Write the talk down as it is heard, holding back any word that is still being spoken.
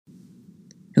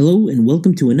Hello and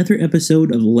welcome to another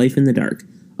episode of Life in the Dark,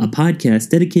 a podcast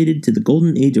dedicated to the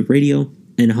golden age of radio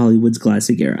and Hollywood's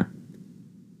classic era.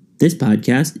 This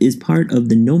podcast is part of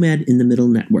the Nomad in the Middle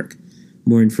network.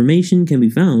 More information can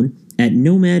be found at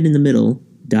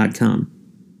nomadinthemiddle.com.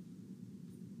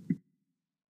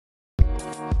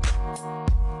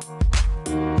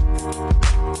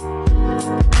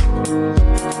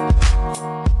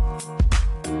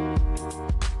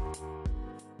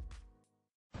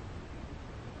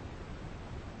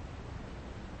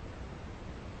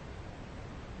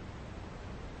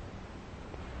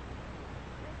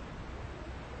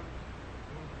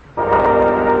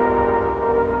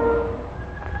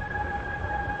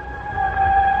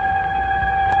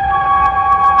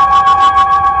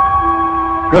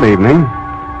 Good evening.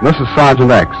 This is Sergeant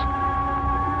X.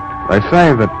 They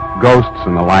say that ghosts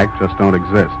and the like just don't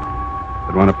exist.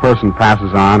 That when a person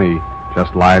passes on, he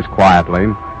just lies quietly,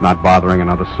 not bothering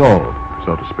another soul,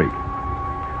 so to speak.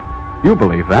 You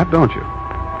believe that, don't you?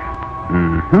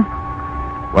 Mm-hmm.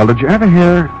 Well, did you ever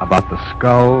hear about the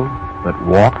skull that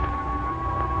walked?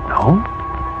 No?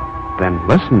 Then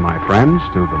listen, my friends,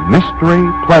 to the Mystery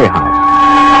Playhouse.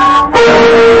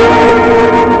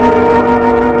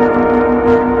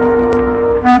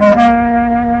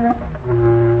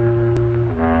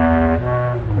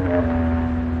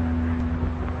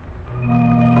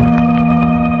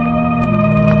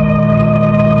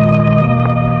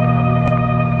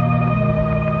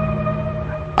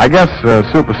 I guess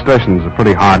superstition's a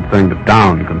pretty hard thing to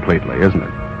down completely, isn't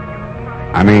it?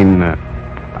 I mean,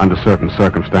 under certain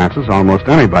circumstances, almost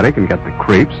anybody can get the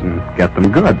creeps and get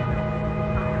them good.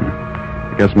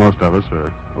 I guess most of us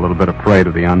are a little bit afraid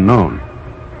of the unknown.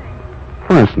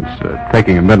 For instance,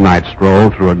 taking a midnight stroll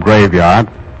through a graveyard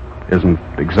isn't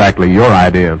exactly your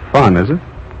idea of fun, is it?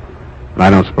 And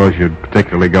I don't suppose you'd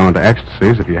particularly go into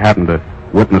ecstasies if you happened to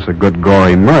witness a good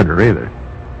gory murder, either.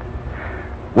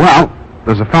 Well,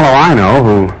 there's a fellow I know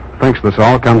who thinks this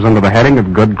all comes under the heading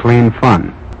of good, clean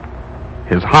fun.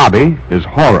 His hobby is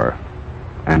horror,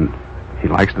 and he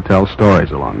likes to tell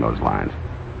stories along those lines.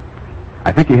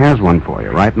 I think he has one for you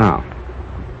right now.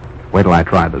 Wait till I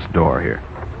try this door here.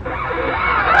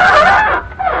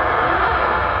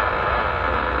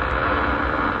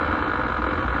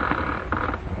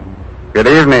 Good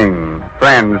evening,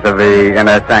 friends of the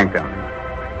Inner Sanctum.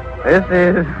 This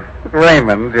is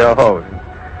Raymond, your host.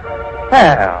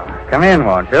 Well, come in,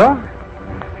 won't you?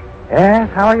 Yes,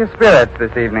 how are your spirits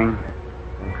this evening?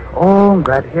 Oh, I'm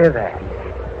glad to hear that.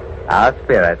 Our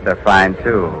spirits are fine,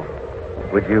 too.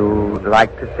 Would you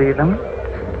like to see them?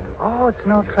 Oh, it's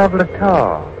no trouble at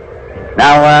all.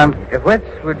 Now, which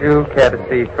would you care to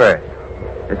see first?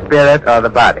 The spirit or the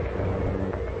body?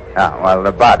 Oh, well,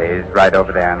 the body is right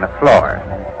over there on the floor.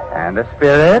 And the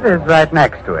spirit is right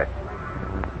next to it.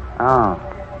 Oh,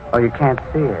 you can't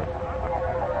see it.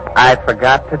 I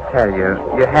forgot to tell you,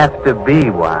 you have to be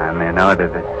one in order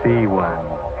to see one.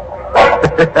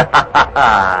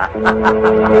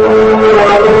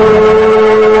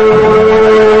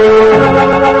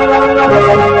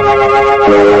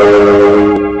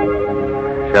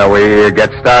 Shall we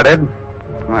get started?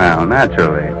 Well,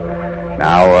 naturally.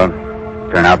 Now,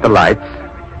 turn out the lights.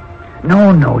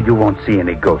 No, you won't see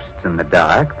any ghosts in the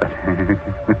dark, but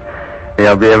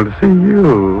they'll be able to see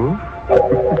you.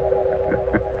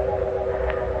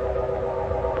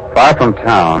 Far from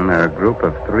town, there are a group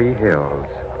of 3 hills.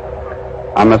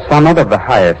 On the summit of the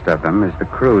highest of them is the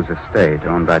Cruz estate,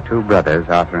 owned by 2 brothers,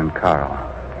 Arthur and Carl.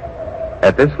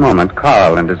 At this moment,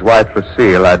 Carl and his wife,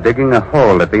 Lucille, are digging a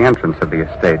hole at the entrance of the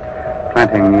estate,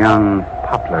 planting young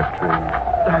poplar trees.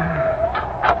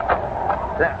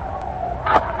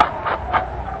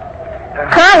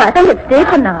 Carl, I think it's deep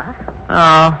enough.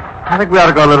 Oh, I think we ought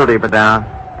to go a little deeper down.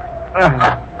 Oh,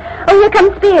 here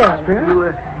comes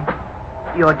Spears.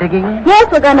 You're digging? Yes,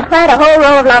 we're going to plant a whole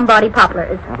row of Lombardy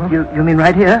poplars. You mean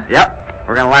right here? Yep.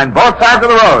 We're going to line both sides of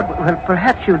the road. Well,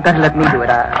 perhaps you'd better let me do it.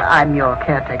 I'm your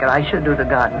caretaker. I should do the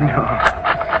gardening.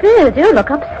 Spears, you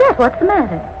look upset. What's the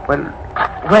matter? Well,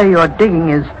 where you're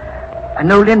digging is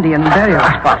an old Indian burial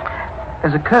spot.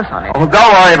 There's a curse on it. Oh,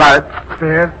 don't worry about it,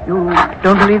 Spears. You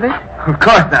don't believe it? Of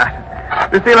course not.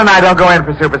 Lucille and I don't go in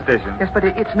for superstition. Yes, but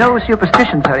it's no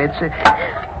superstition, sir. It's...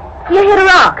 You hit a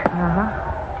rock. Uh-huh.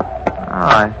 Oh,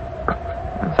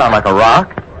 that sounds like a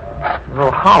rock. A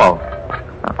little hollow.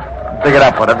 Dig it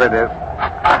up, whatever it is.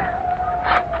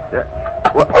 Yeah.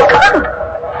 What?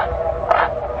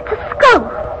 It's a skull.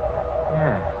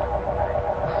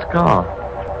 Yeah. A skull.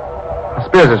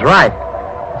 Spears is right.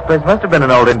 This place must have been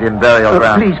an old Indian burial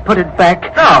ground. Please put it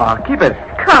back. No, keep it.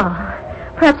 Carl,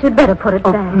 Perhaps you'd better put it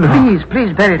back. No.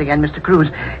 Please bury it again, Mr. Cruz.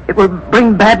 It will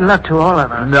bring bad luck to all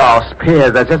of us. No,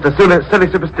 Spears, that's just a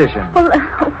silly superstition. Well,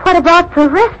 what about the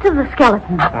rest of the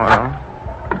skeleton? Well,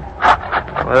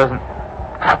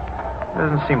 there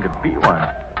doesn't seem to be one.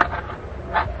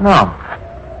 No,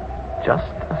 just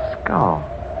a skull.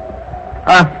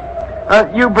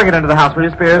 You bring it into the house, will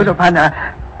you, Spears? Look,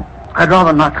 I'd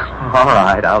rather not. All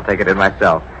right, I'll take it in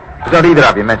myself. But don't either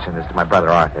of you mention this to my brother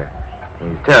Arthur.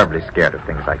 He's terribly scared of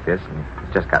things like this, and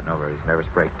he's just gotten over his nervous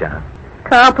breakdown.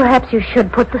 Carl, perhaps you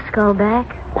should put the skull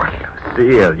back. Well,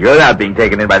 Lucille, you're not being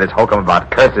taken in by this hokum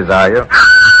about curses, are you?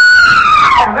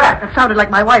 That sounded like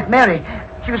my wife, Mary.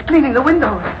 She was cleaning the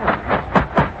windows.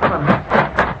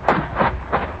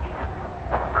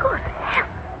 Good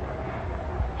heavens.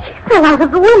 She fell out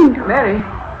of the window. Mary.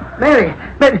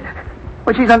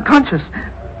 Well, she's unconscious.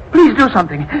 Please do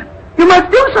something. You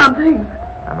must do something.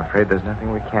 I'm afraid there's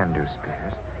nothing we can do,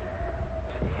 Spears.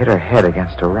 She hit her head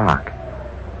against a rock.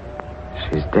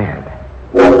 She's dead.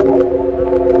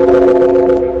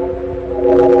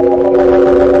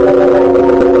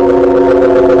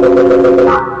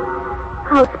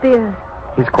 How's Spears?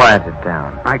 He's quieted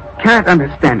down. I can't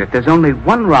understand it. There's only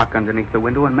one rock underneath the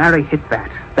window, and Mary hit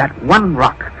that. That one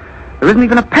rock. There isn't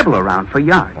even a pebble around for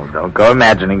yards. Well, don't go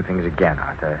imagining things again,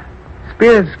 Arthur.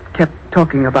 Spears kept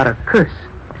talking about a curse.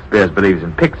 Spears believes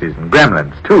in pixies and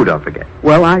gremlins, too, don't forget.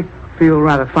 Well, I feel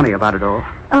rather funny about it all.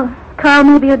 Oh, Carl,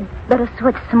 maybe you'd better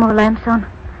switch some more lamps on.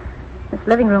 This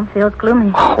living room feels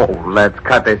gloomy. Oh, let's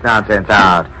cut this nonsense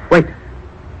out. Wait.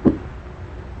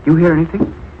 You hear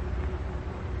anything?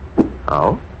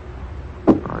 Oh?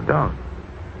 Oh, I don't.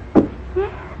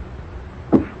 Yes.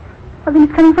 Well, then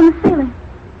it's coming from the ceiling.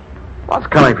 What's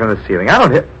coming from the ceiling? I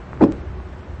don't hear...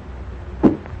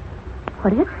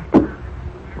 What is it?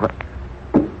 What?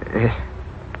 It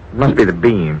must be the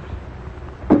beams.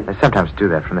 They sometimes do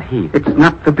that from the heat. It's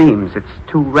not the beams. It's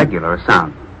too regular a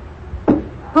sound.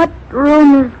 What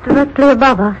room is directly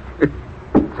above us? It's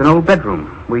an old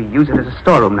bedroom. We use it as a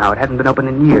storeroom now. It hasn't been open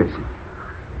in years.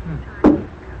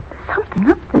 There's something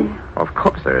up there. Well, of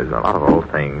course there is. A lot of old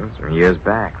things from years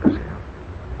back, Lucille.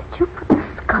 Did you put the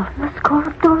skull in the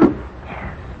corridor?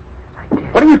 Yes, I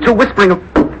did. What are you two whispering of?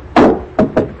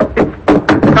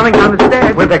 It's coming down the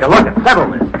stairs. We'll take a look and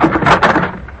settle this.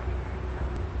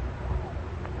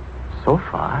 So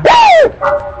far...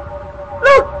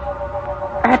 Look!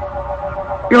 At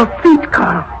your feet,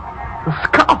 Carl. The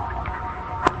skull.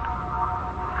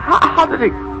 How did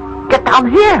it get down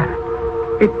here?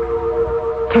 It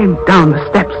came down the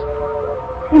steps.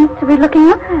 Seems to be looking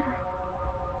up at us.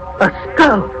 A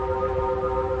skull.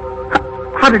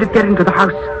 How did it get into the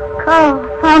house?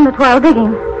 Carl found it while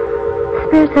digging.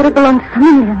 Spears said it belonged to some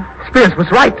Indian. Spears was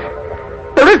right.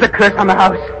 There is a curse on the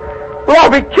house. We'll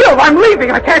all be killed. I'm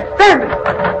leaving. I can't stand it.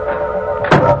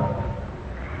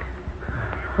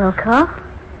 Well, Carl,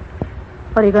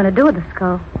 what are you going to do with the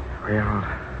skull? Well,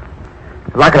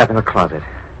 lock it up in the closet.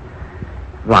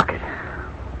 Lock it.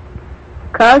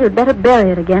 Carl, you'd better bury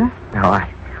it again. No,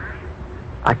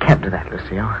 I can't do that,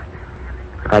 Lucille.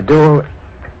 If I do,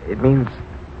 it means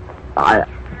I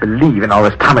believe in all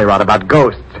this tommy rot about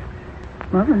ghosts.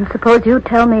 Well, then suppose you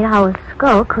tell me how a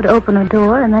skull could open a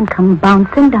door and then come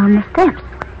bouncing down the steps.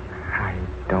 I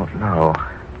don't know.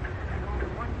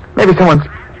 Maybe someone's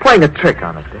playing a trick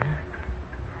on it there.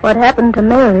 What happened to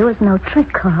Mary was no trick,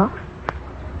 Carl.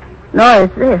 Nor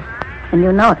is this, and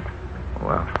you know it.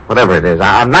 Well, whatever it is,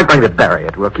 I'm not going to bury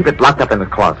it. We'll keep it locked up in the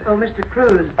closet. Oh, Mr.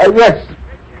 Cruz. Yes.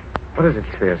 What is it,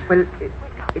 Spears? Well,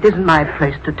 it isn't my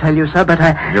place to tell you, sir, but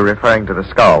You're referring to the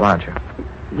skull, aren't you?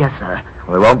 Yes, sir.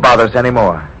 Well, it won't bother us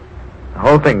anymore. The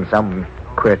whole thing's some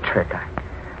queer trick.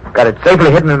 I've got it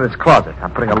safely hidden in this closet.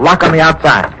 I'm putting a lock on the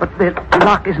outside. But the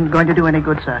lock isn't going to do any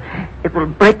good, sir. It will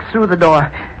break through the door,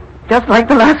 just like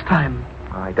the last time.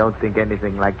 Well, I don't think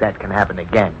anything like that can happen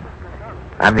again.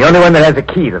 I'm the only one that has a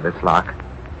key to this lock.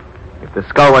 If the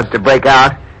skull wants to break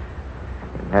out,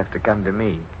 it'll have to come to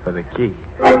me for the key.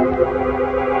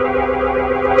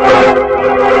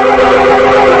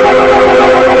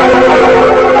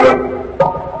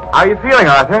 How are you feeling,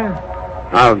 Arthur?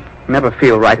 I'll never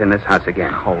feel right in this house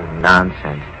again. Oh,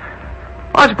 nonsense.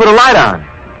 Why don't you put a light on?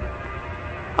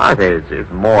 Arthur, it's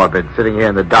morbid sitting here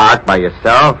in the dark by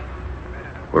yourself.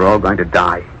 We're all going to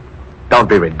die. Don't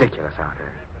be ridiculous,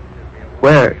 Arthur.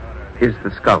 Where is the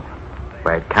skull?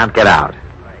 Well, it can't get out.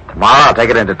 Tomorrow I'll take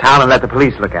it into town and let the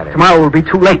police look at it. Tomorrow will be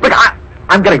too late. Look,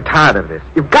 I'm getting tired of this.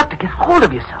 You've got to get hold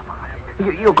of yourself,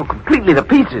 Arthur. You'll go completely to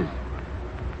pieces.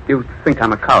 You think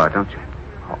I'm a coward, don't you?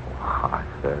 Oh,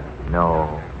 Arthur,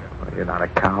 no. You're not a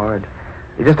coward.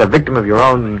 You're just a victim of your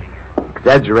own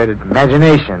exaggerated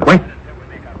imagination. Wait.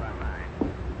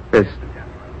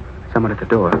 someone at the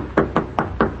door.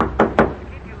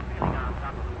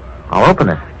 I'll open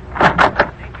it.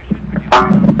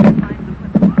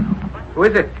 Who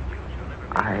is it?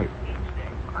 I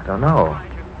don't know.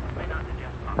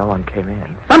 No one came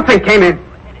in. Something came in.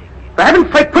 For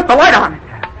heaven's sake, put the light on.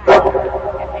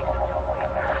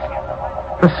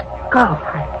 The skull.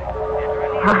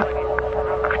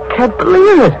 I can't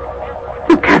believe it.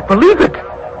 You can't believe it.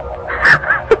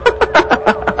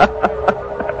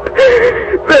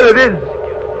 There it is,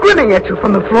 grinning at you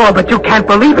from the floor, but you can't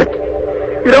believe it.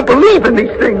 You don't believe in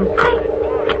these things.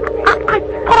 I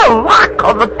put a lock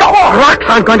on the door. Locks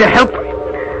aren't going to help.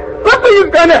 Nothing is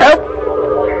going to help.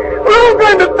 We're all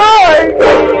going to die.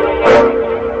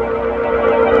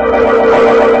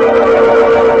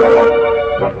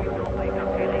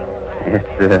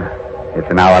 It's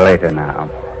an hour later now.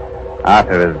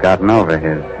 Arthur has gotten over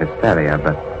his hysteria,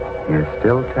 but he is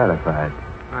still terrified.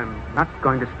 I'm not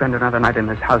going to spend another night in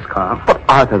this house, Carl. But,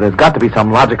 Arthur, there's got to be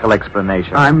some logical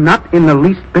explanation. I'm not in the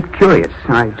least bit curious.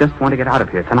 I just want to get out of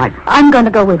here tonight. I'm going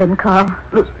to go with him, Carl.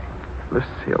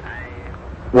 Lucille.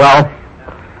 Well,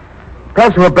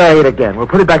 perhaps we'll bury it again. We'll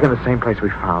put it back in the same place we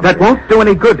found That it. won't do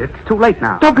any good. It's too late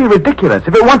now. Don't be ridiculous.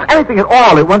 If it wants anything at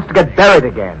all, it wants to get buried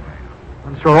again.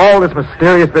 I'm sure all this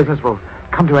mysterious business will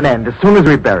come to an end as soon as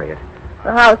we bury it.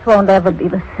 The house won't ever be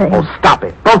the same. Oh, stop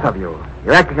it. Both of you.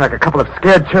 You're acting like a couple of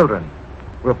scared children.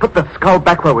 We'll put the skull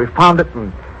back where we found it,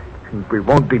 and we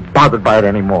won't be bothered by it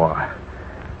anymore.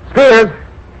 Spears!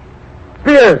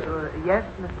 Spears! Yes,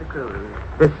 Mr. Cruz.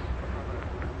 This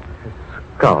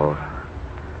skull.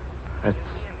 Let's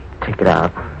take it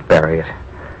out, bury it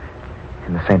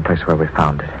in the same place where we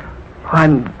found it. Oh,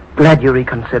 I'm glad you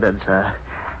reconsidered, sir.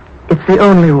 It's the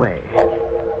only way.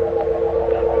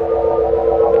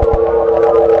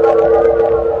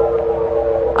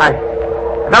 I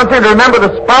don't seem to remember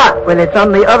the spot. Well, it's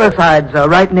on the other side, sir,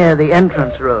 right near the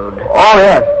entrance road. Oh,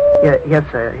 yes. Yes,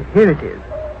 sir. Here it is.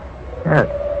 Yes.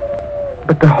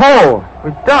 But the hole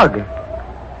we dug,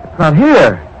 it's not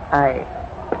here.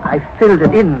 I filled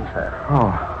it in, sir.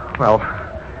 Oh, well,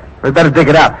 we'd better dig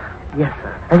it up. Yes,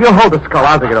 sir. If you'll hold the skull,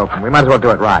 I'll dig it open. We might as well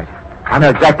do it right. I know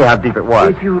exactly how deep it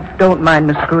was. If you don't mind,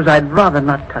 Mr. Cruz, I'd rather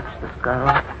not touch the skull.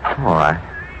 All right.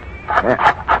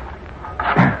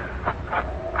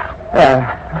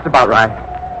 Yeah, that's about right.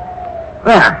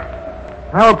 There.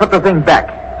 Now we'll put the thing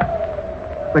back.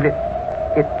 But it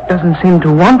doesn't seem to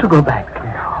want to go back.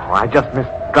 No, I just missed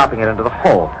dropping it into the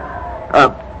hole.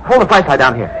 Hold the flashlight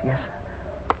down here. Yes, sir.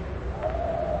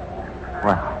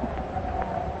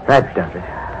 Well, that does it.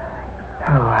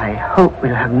 Oh, I hope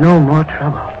we'll have no more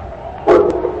trouble.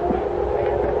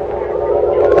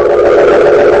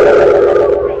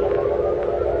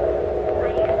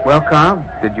 Well, Carl,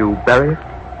 did you bury it?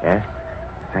 Yes,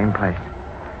 same place.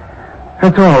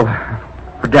 That's all.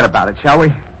 Forget about it, shall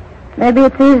we? Maybe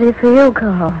it's easy for you,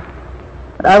 Carl.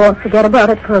 But I won't forget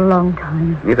about it for a long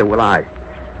time. Neither will I.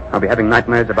 I'll be having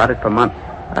nightmares about it for months.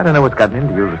 I don't know what's gotten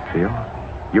into you, Lucille.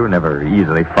 You were never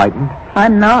easily frightened.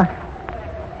 I'm not.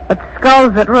 But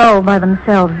skulls that roll by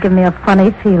themselves give me a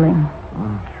funny feeling.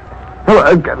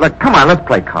 Well, look, come on, let's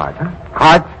play cards, huh?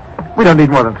 Cards? We don't need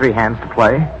more than 3 hands to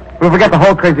play. We'll forget the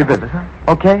whole crazy business, huh?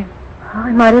 Okay?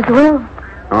 I might as well.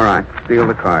 All right, deal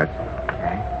the cards.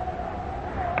 Okay.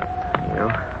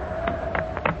 You.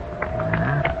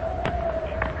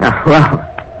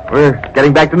 Well, we're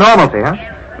getting back to normalcy, huh?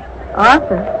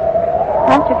 Arthur,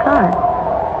 that's your card.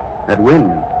 That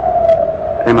wind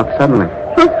came up suddenly.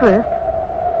 Who's first?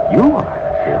 You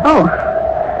are. Oh,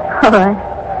 all right.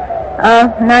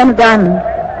 9 of diamonds.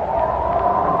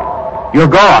 You'll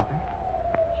go, Arthur.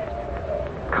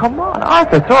 Come on,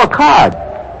 Arthur, throw a card.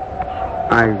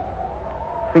 I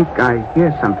think I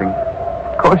hear something.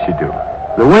 Of course you do.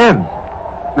 The wind.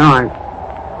 No,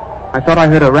 I thought I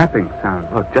heard a rapping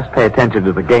sound. Look, just pay attention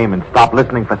to the game and stop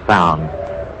listening for sound.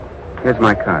 Here's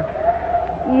my card.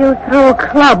 You threw a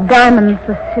club, diamonds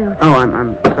the suit. Oh,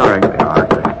 I'm sorry.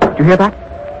 Did you hear that?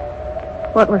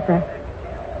 What was that?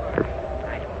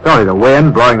 It's only the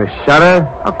wind blowing the shutter.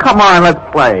 Oh, come on, let's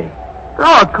play.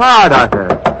 Throw a card, Arthur.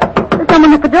 There's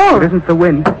someone at the It door. isn't the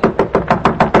wind.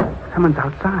 Someone's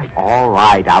outside. All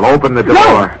right, I'll open the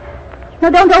door. No,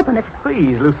 don't open it.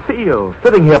 Please, Lucille.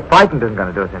 Sitting here frightened isn't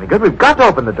going to do us any good. We've got to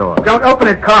open the door. Don't open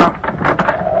it, Carl.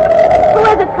 Who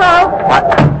is it, Carl? What?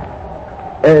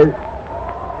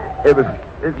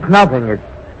 It's nothing. It's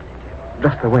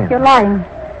just the wind. You're lying.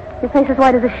 Your face is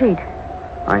white as a sheet.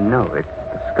 I know, it's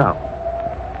the skull.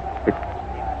 It's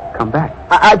come back.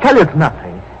 I tell you it's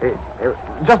nothing.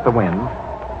 It's just the wind.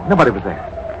 Nobody was there.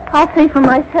 I'll see for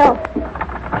myself.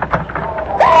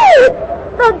 Hey!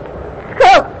 The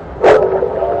skull!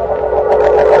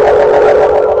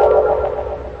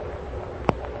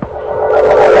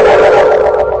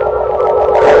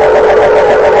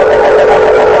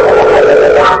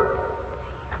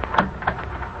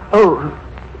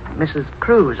 Mrs.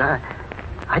 Cruz.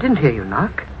 I didn't hear you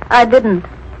knock. I didn't.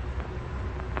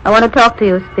 I want to talk to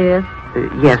you, Spears.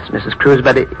 Yes, Mrs. Cruz,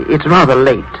 but it's rather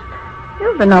late.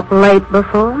 You've been up late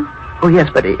before. Oh, yes,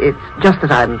 but it's just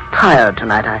that I'm tired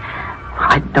tonight.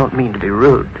 I don't mean to be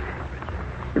rude.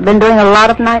 You've been doing a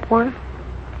lot of night work?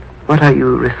 What are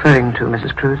you referring to,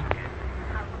 Mrs. Cruz?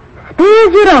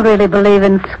 Spears, you don't really believe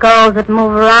in skulls that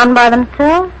move around by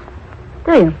themselves,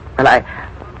 do you? Well,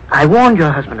 I warned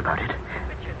your husband about it.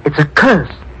 It's a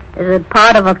curse. Is it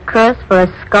part of a curse for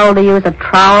a skull to use a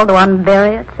trowel to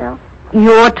unbury itself?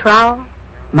 Your trowel?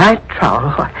 My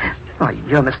trowel? Oh,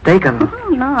 you're mistaken. Oh,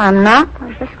 no, I'm not.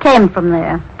 I just came from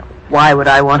there. Why would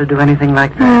I want to do anything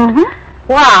like that? Mm-hmm.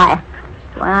 Why?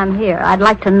 Why I'm here. I'd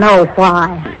like to know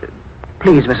why.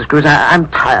 Please, Mrs. Cruz, I'm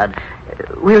tired.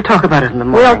 We'll talk about it in the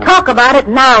morning. We'll talk about it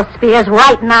now, Spears,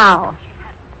 right now.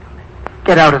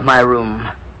 Get out of my room.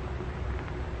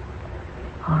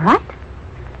 All right.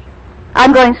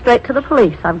 I'm going straight to the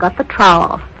police. I've got the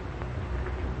trowel.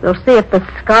 We'll see if the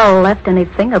skull left any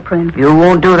fingerprints. You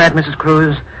won't do that, Mrs.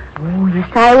 Cruz. Oh, yes,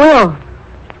 I will.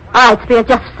 All right, Spears,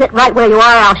 just sit right where you are.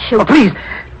 I'll shoot. Oh, please.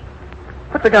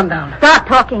 Put the gun down. Start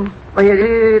talking. Well,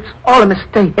 it's all a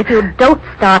mistake. If you don't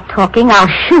start talking, I'll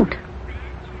shoot.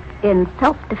 In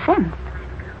self-defense.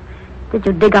 Did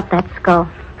you dig up that skull?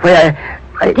 Well,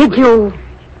 Did you?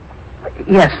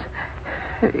 Yes.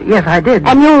 Yes, I did.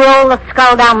 And you rolled the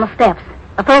skull down the steps.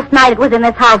 The first night it was in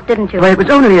this house, didn't you? Well, it was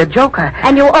only a joke.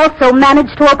 And you also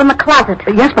managed to open the closet.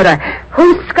 Yes, but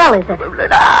Whose skull is it?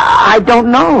 I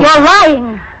don't know. You're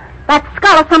lying. That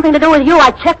skull has something to do with you.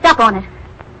 I checked up on it.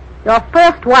 Your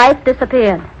first wife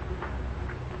disappeared.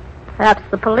 Perhaps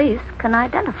the police can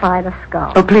identify the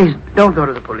skull. Oh, please, don't go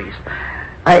to the police.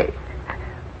 Well,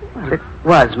 it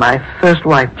was my first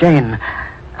wife, Jane.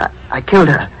 I killed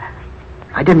her.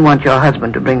 I didn't want your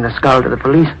husband to bring the skull to the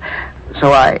police,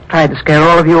 so I tried to scare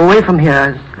all of you away from here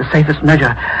as the safest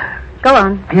measure. Go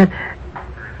on. Yet,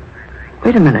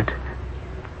 wait a minute.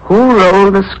 Who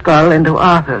rolled the skull into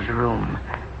Arthur's room?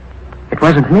 It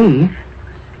wasn't me.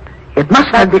 It must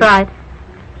have been... That's right.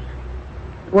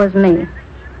 It was me.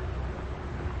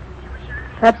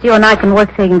 Perhaps you and I can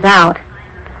work things out.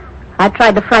 I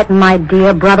tried to frighten my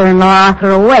dear brother-in-law Arthur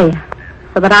away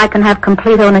so that I can have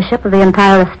complete ownership of the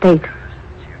entire estate.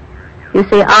 You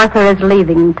see, Arthur is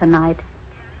leaving tonight.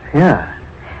 Yeah.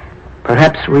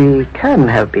 Perhaps we can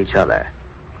help each other.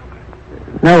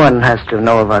 No one has to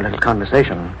know of our little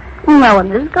conversation. No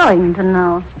one is going to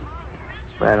know.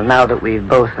 Well, now that we've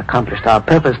both accomplished our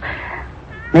purpose,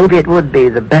 maybe it would be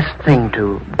the best thing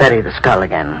to bury the skull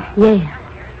again. Yes.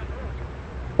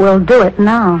 We'll do it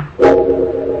now.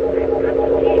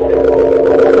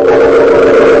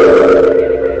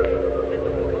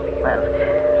 Well,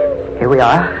 here we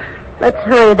are. Let's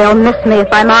hurry. They'll miss me if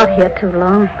I'm out here too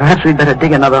long. Perhaps we'd better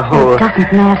dig another hole. It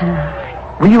doesn't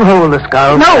matter. Will you hold the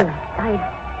skull? No,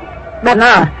 But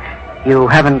now, You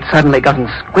haven't suddenly gotten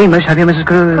squeamish, have you, Mrs.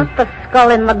 Cruz? put the skull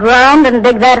in the ground and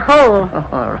dig that hole.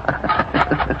 All right.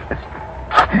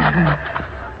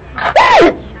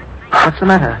 What's the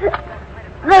matter?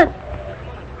 The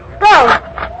skull.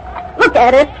 Look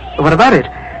at it. What about it?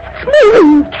 It's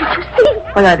moving. Can't you see?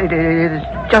 Well, it is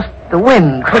just the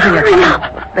wind pushing it.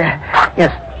 There.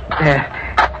 Yes, there.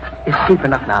 It's deep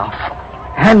enough now.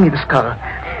 Hand me the skull.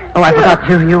 Oh, I forgot.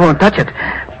 You won't touch it.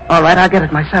 All right, I'll get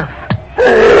it myself.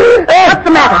 What's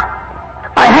the matter?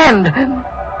 My hand.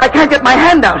 I can't get my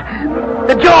hand out.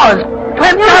 The jaws.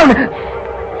 Clamp down.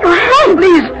 Your hand.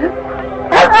 Please.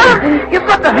 Help me. You've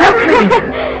got to help me.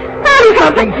 Do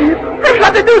something. You've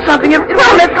got to do something. It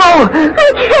won't let go.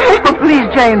 Oh, please,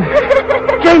 Jane.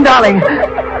 Jane, darling.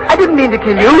 I didn't mean to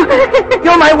kill you.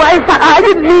 You're my wife. I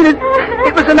didn't mean it.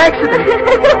 It was an accident.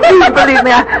 Please believe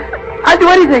me. I'll do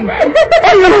anything.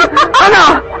 Anything. Oh,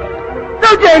 no. No,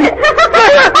 Jane.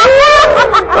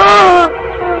 Oh.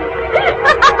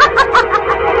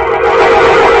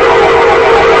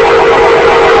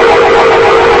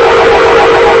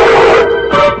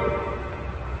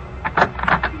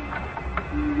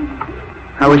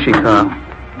 How is she, Carl?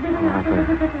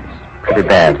 Pretty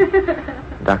bad.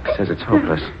 The doctor says it's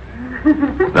hopeless.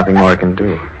 There's nothing more I can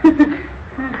do.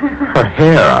 Her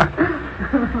hair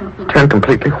it's turned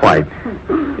completely white.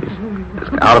 She's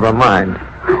just out of her mind.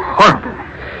 Horrible.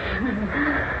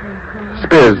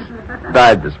 Spears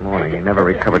died this morning. He never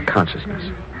recovered consciousness.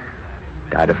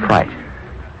 Died of fright.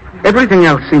 Everything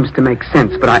else seems to make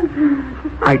sense, but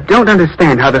I don't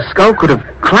understand how the skull could have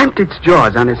clamped its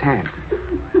jaws on his hand.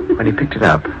 When he picked it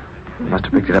up, he must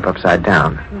have picked it up upside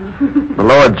down. The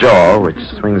lower jaw, which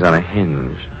swings on a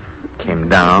hinge, came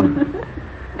down.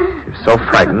 He was so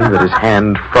frightened that his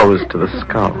hand froze to the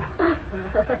skull.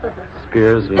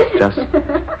 Spears was just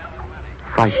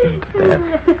frightened to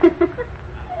death.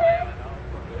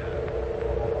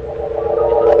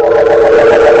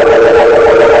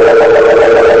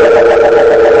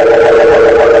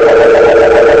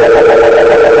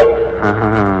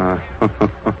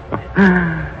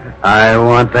 I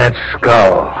want that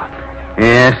skull.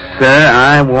 Yes, sir,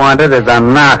 I want it as a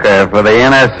knocker for the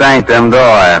inner sanctum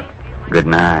door. Good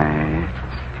night.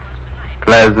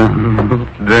 Pleasant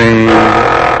dreams.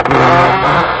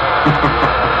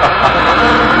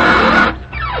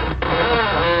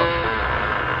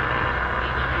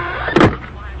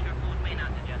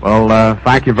 Well,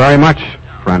 thank you very much,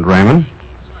 friend Raymond.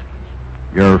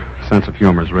 Your sense of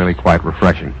humor is really quite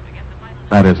refreshing.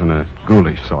 That is in a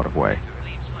ghoulish sort of way.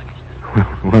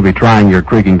 We'll be trying your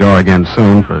creaking door again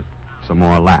soon for some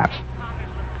more laughs.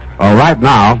 Well, right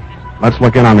now, let's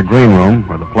look in on the green room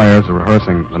where the players are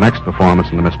rehearsing the next performance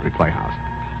in the Mystery Playhouse.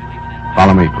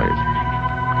 Follow me, please.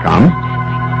 Come.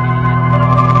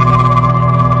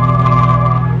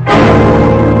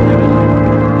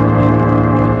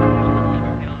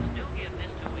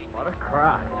 What a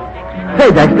crowd.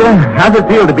 Say, Dexter, how's it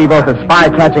feel to be both a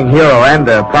spy-catching hero and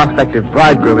a prospective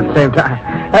bridegroom at the same time?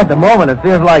 At the moment, it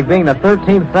feels like being the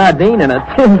 13th sardine in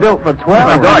a tin built for 12.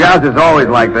 My doghouse is always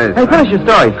like this. Hey, finish your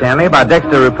story, Stanley, about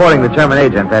Dexter reporting the German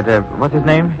agent at, what's his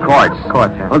name? Courts.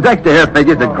 Yeah. Well, Dexter here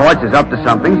figures that Courts is up to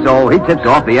something, so he tips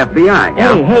off the FBI.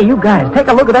 Hey, you guys, take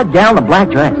a look at that gal in the black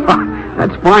dress.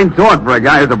 That's fine thought for a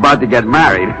guy who's about to get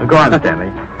married. Go on,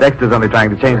 Stanley. Dexter's only trying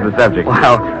to change the subject.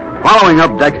 Well, following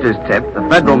up Dexter's tip, the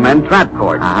federal men trapped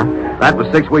Courts. Uh-huh. That was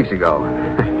 6 weeks ago.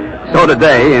 So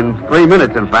today, in 3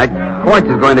 minutes, in fact, Courts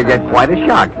is going to get quite a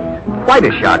shock. Quite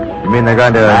a shock. You mean they're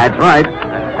going to... That's right.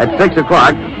 At 6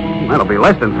 o'clock, that'll be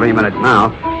less than 3 minutes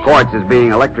now, Courts is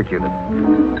being electrocuted.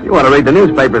 You ought to read the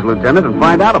newspapers, Lieutenant, and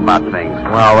find out about things.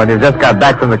 Well, when you've just got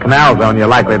back from the canal zone, you're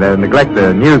likely to neglect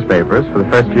the newspapers for the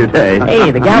first few days. Hey,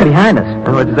 the gal behind us.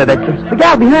 What'd you say, Dexter? The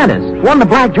gal behind us. One in the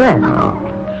black dress. Oh.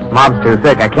 Mob's too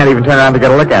thick. I can't even turn around to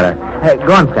get a look at her. Hey,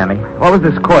 go on, Stanley. What was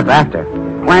this Courts after?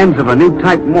 Plans of a new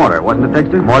type mortar, wasn't it,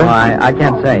 Dexter? Mortar? I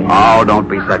can't say. Oh, don't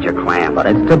be such a clam. But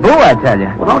it's taboo, I tell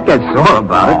you. Well, don't get sore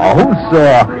about it. Oh, who's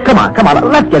sore? Come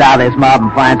on. Let's get out of this mob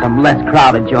and find some less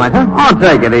crowded joint, huh? Oh,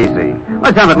 take it easy.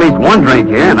 Let's have at least one drink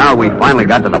here, now we finally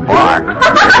got to the bar.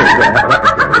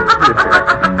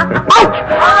 Ouch!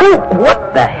 Oh,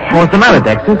 what the hell? What's the matter,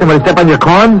 Dexter? Somebody step on your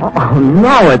corn? Oh,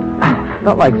 no, it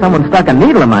felt like someone stuck a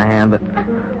needle in my hand, but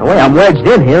the way I'm wedged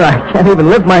in here, I can't even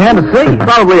lift my hand to see.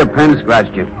 Probably a pen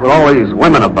scratched you. With all these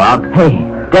women about. Hey,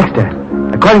 Dexter,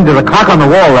 according to the clock on the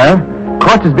wall there,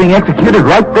 Courts is being executed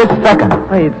right this second.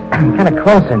 Hey, it's kind of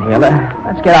close in here.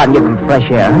 Let's get out and get some fresh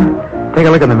air, huh? Take a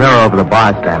look in the mirror over the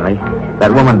bar, Stanley.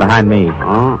 That woman behind me.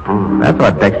 That's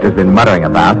what Dexter's been muttering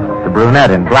about. The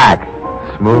brunette in black.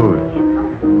 Smooth.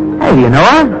 Hey, do you know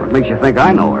her? What makes you think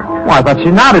I know her? Well, I thought she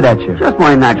nodded at you. Just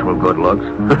my natural good looks.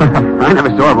 I never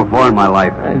saw her before in my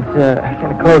life. It's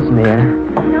kind of close in here.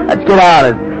 Let's get out.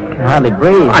 I can hardly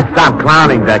breathe. Stop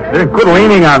clowning, Dexter. Quit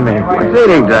leaning on me. What's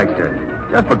eating, Dexter?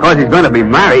 Just because he's going to be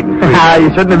married. You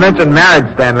shouldn't have mentioned marriage,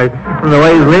 Stanley. From the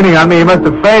way he's leaning on me, he must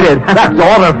have fainted. That's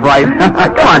all the fright.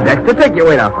 Come on, Dexter. Take your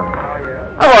weight off him.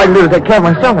 All I can do is take care of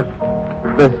myself.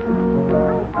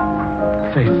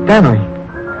 Say, Stanley.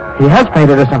 He has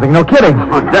fainted or something. No kidding.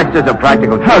 Oh, Dexter's a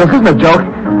practical joke. No, this isn't a joke.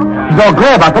 He's all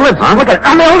gray about the lips. Huh? Look at it.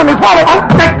 I'm holding his wallet. Oh,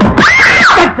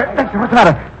 Dexter, what's the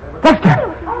matter? Dexter.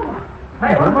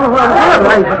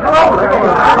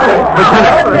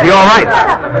 Lieutenant, is he all right?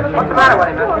 What's the matter with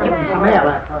him?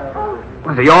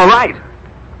 Was he all right?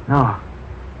 No,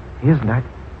 he isn't.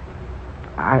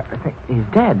 I think he's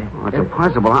dead. Oh, it's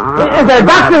impossible. Is there a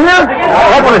doctor here?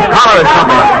 Open his collar or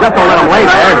something. Just a little late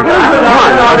there. Come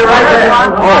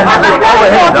on.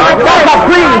 Doctor,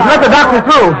 please, let the doctor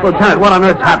through. Lieutenant, what on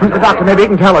earth's happened? The doctor, maybe he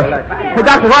can tell us. Hey,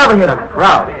 doctor, why over here?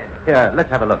 Ralph, here, let's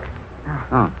have a look.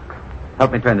 Oh.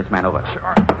 Help me turn this man over.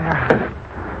 Sure.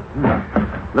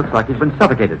 Looks like he's been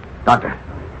suffocated. Doctor,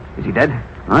 is he dead?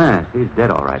 Oh, yes, he's dead,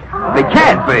 all right. He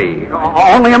can't be.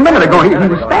 Only a minute ago, he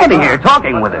was standing here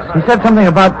talking with us. He said something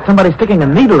about somebody sticking a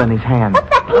needle in his hand. What's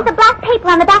that piece of black paper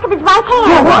on the back of his right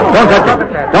hand?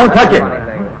 Don't touch it.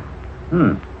 Don't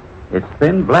touch it. It's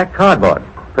thin black cardboard.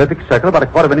 Perfect circle about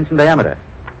 1/4 inch in diameter.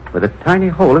 With a tiny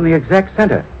hole in the exact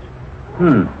center.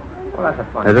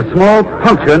 There's a small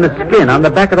puncture in the skin on the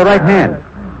back of the right hand.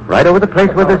 Right over the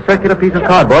place where the circular piece of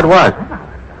cardboard was.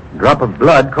 A drop of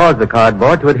blood caused the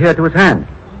cardboard to adhere to his hand.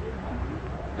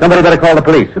 Somebody better call the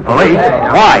police. The police?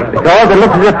 Why? Because it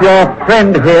looks as if your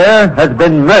friend here has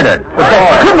been murdered. But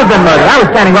that couldn't have been murdered. I was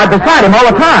standing right beside him all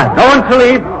the time. No one to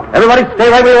leave. Everybody stay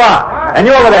right where you are. And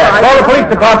you over there, call the police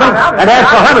department and ask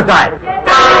for homicide.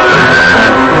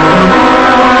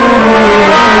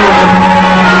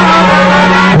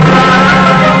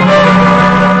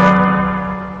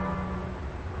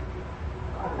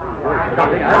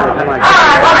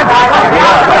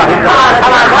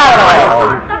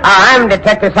 I'm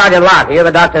Detective Sergeant Locke. Are you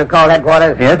the doctor who called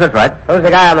headquarters? Yes, that's right. Who's the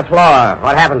guy on the floor?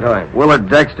 What happened to him? Willard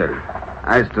Dexter.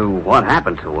 As to what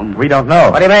happened to him, We don't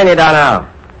know. What do you mean you don't know?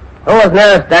 Who was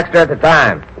nearest Dexter at the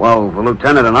time? well, the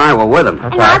lieutenant and I were with him.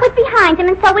 And I was behind him,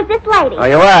 and so was this lady. Oh,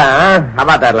 you were, huh? How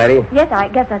about that, lady? Yes, I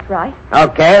guess that's right.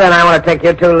 Okay, then I want to take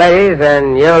you two ladies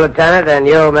and you, Lieutenant, and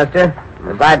you, mister,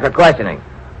 aside for questioning.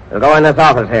 We'll go in this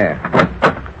office here.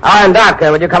 Oh, and Doc,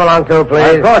 would you come along too,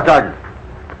 please? Go, Sergeant.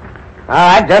 All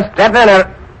right, just step in.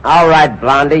 All right,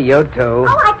 Blondie, you too. Oh,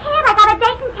 I can't. I got a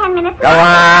date in 10 minutes. Go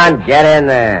on, get in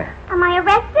there. Am I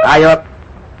arrested? Are you...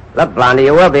 Look, Blondie,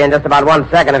 you will be in just about 1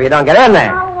 second if you don't get in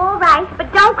there. Oh, all right.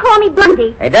 But don't call me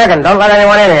Blondie. Hey, Durkin, don't let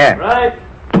anyone in here. Right.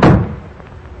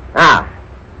 Now,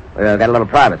 we'll get a little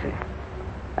privacy.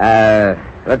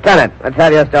 Lieutenant, let's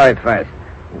have your story first.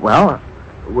 Well,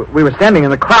 we were standing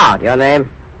in the crowd. Your name?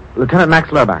 Lieutenant Max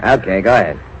Lurbach. Okay, go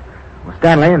ahead. Well,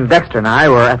 Stanley and Dexter and I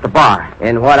were at the bar.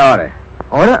 In what order?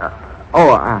 Order?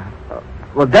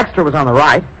 Well, Dexter was on the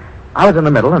right. I was in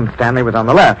the middle, and Stanley was on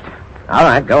the left. All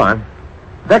right, go on.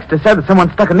 Dexter said that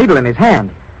someone stuck a needle in his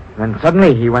hand. Then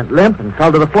suddenly he went limp and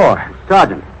fell to the floor.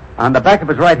 Sergeant, on the back of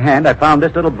his right hand, I found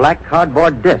this little black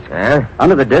cardboard disc. Huh?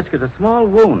 Under the disc is a small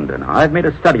wound, and I've made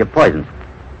a study of poisons.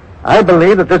 I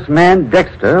believe that this man,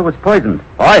 Dexter, was poisoned.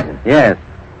 Poison? Yes.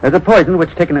 There's a poison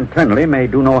which, taken internally, may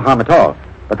do no harm at all.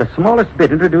 But the smallest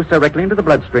bit introduced directly into the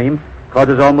bloodstream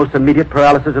causes almost immediate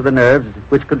paralysis of the nerves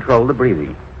which control the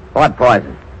breathing. What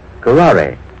poison?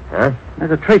 Curare. Huh?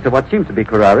 There's a trace of what seems to be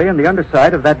curare on the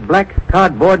underside of that black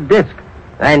cardboard disc.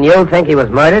 Then you think he was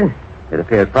murdered? It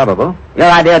appears probable.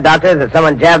 Your idea, Doctor, is that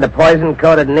someone jabbed a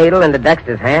poison-coated needle into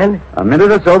Dexter's hand? A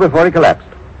minute or so before he collapsed.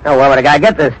 Now, where would a guy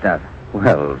get this stuff?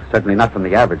 Well, certainly not from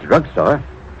the average drugstore.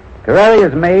 Curare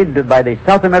is made by the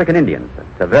South American Indians.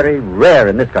 It's very rare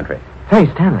in this country.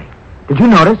 Say, Stanley, did you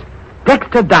notice?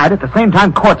 Dexter died at the same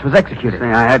time Quartz was executed.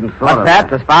 I hadn't thought What's of that?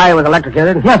 The spy who was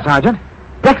electrocuted? Yes, Sergeant.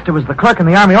 Dexter was the clerk in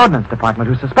the Army Ordnance Department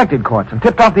who suspected Quartz and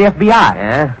tipped off the FBI.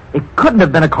 Yeah? It couldn't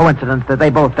have been a coincidence that they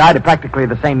both died at practically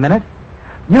the same minute.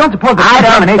 You don't suppose that I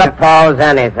don't contamination... suppose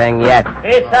anything yet.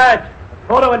 Hey, Sarge.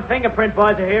 Photo and fingerprint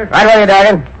boys are here. Right where you,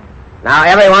 Durkin. Now,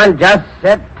 everyone, just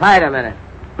sit tight a minute.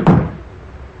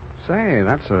 Say,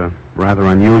 that's a rather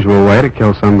unusual way to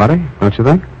kill somebody, don't you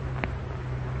think?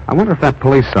 I wonder if that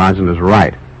police sergeant is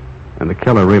right, and the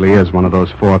killer really is one of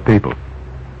those four people.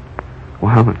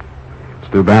 Well,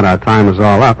 it's too bad our time is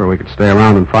all up, or we could stay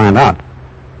around and find out.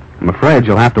 I'm afraid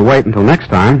you'll have to wait until next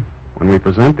time, when we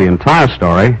present the entire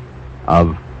story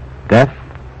of Death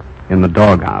in the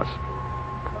Doghouse.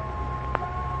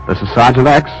 This is Sergeant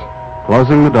X,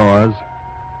 closing the doors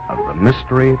of the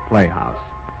Mystery Playhouse.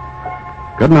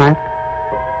 Good night.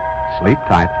 Sleep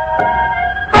tight.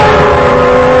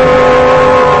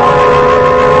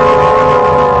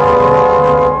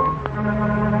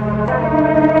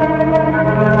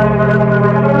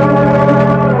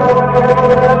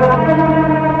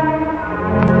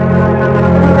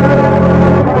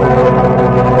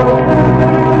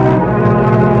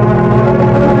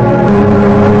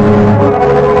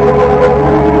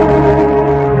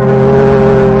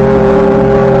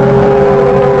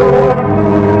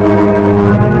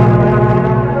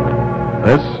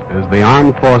 The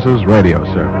Armed Forces Radio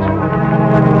Service.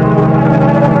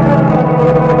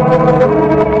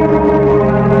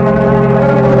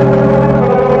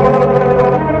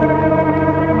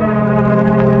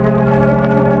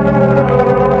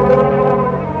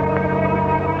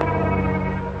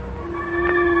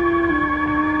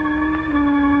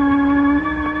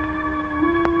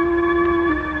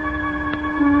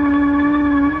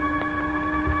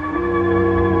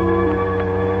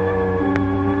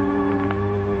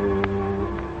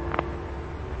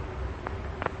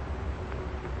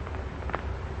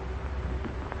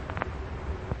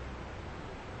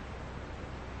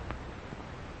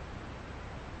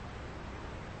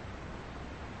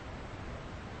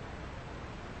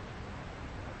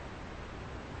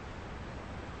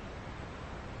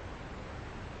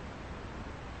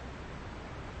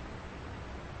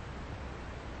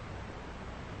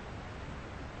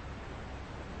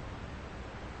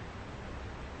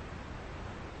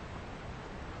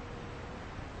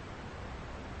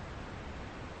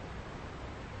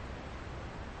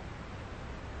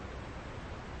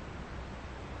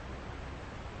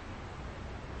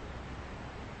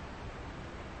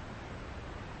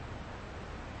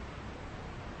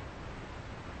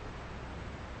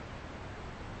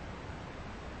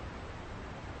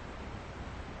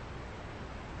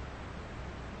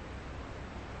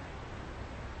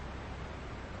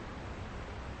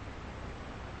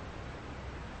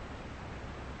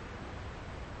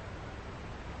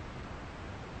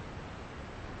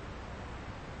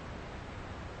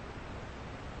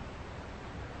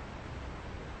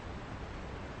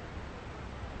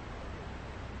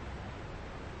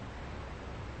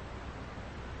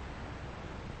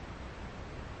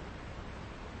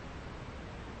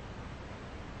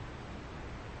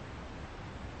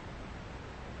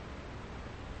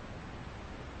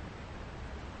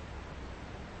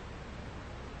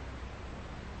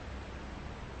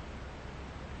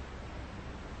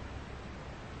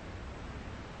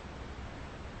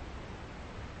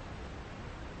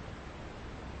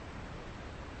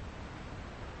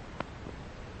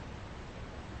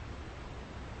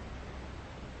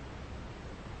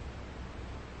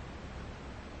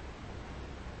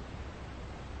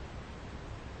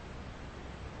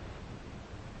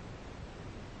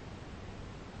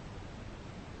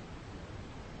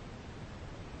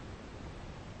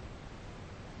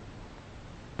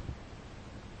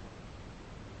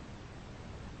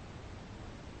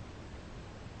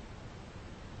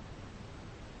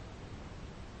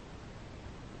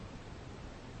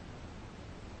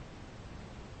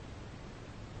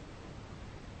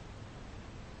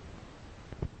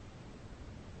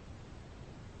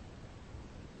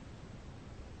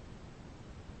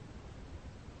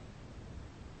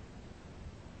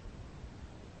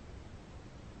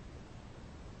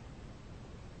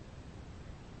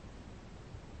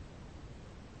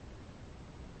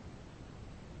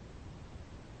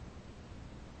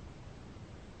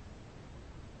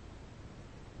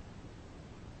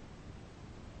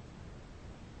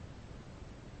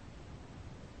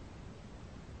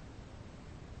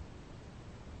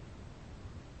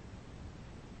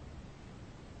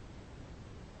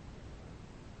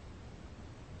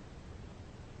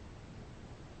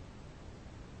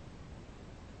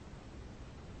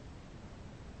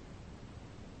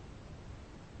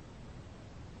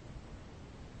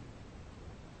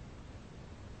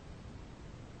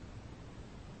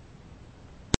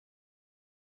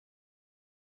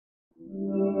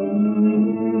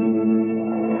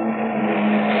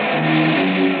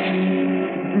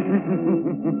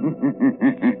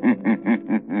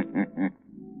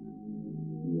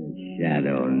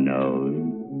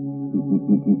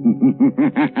 Blue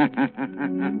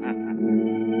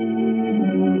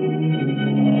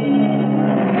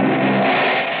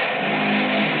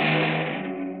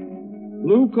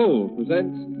Coal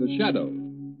presents The Shadow,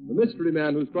 the mystery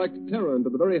man who strikes terror into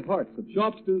the very hearts of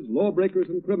shopsters, lawbreakers,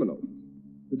 and criminals.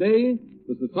 Today,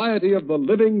 the Society of the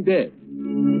Living Dead.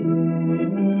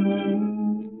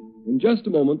 In just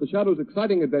a moment, The Shadow's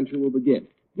exciting adventure will begin.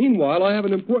 Meanwhile, I have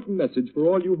an important message for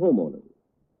all you homeowners.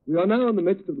 We are now in the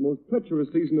midst of the most treacherous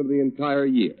season of the entire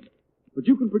year. But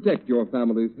you can protect your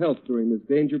family's health during this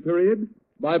danger period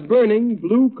by burning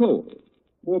blue coal.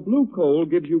 For blue coal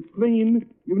gives you clean,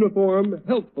 uniform,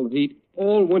 healthful heat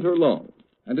all winter long.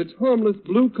 And its harmless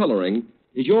blue coloring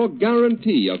is your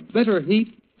guarantee of better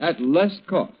heat at less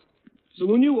cost. So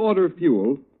when you order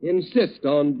fuel, insist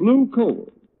on blue coal.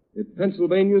 It's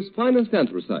Pennsylvania's finest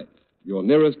anthracite. Your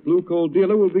nearest blue coal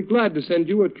dealer will be glad to send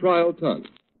you a trial ton.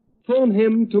 Phone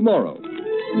him tomorrow.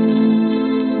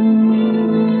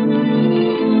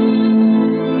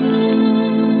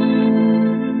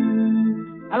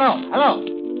 Hello.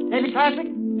 Daily Classic?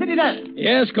 City desk.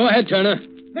 Yes, go ahead, Turner.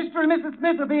 Mr. and Mrs.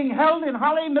 Smith are being held in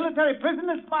Holly military prison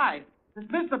as spies. The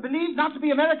Smiths are believed not to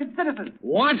be American citizens.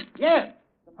 What? Yes.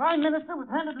 The Prime Minister was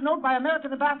handed a note by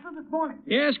American ambassador this morning.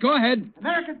 Yes, go ahead.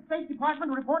 American State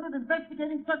Department reported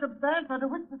investigating circumstance under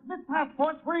which the Smith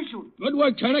passports were issued. Good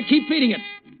work, Turner. Keep feeding it.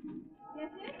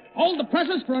 Hold the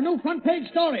presses for a new front-page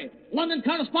story. London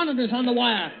correspondent is on the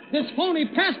wire. This phony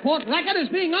passport racket is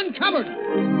being uncovered.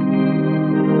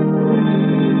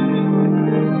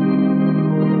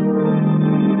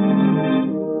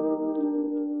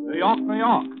 New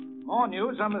York. More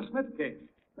news on the Smith case.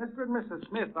 Mr. and Mrs.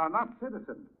 Smith are not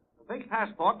citizens. A fake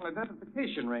passport and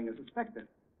identification ring is suspected.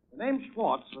 The name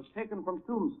Schwartz was taken from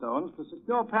tombstones to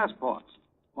secure passports.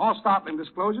 More startling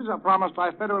disclosures are promised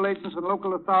by federal agents and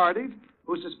local authorities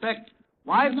who suspect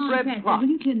widespread plot. Will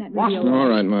you turn that radio All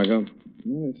right, Margot.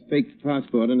 Well, this fake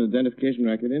passport and identification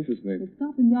racket interests me. At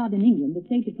Scotland Yard in England, the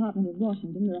State Department of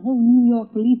Washington, there are a whole New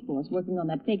York police force working on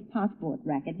that fake passport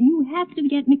racket. Do you have to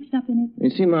get mixed up in it? You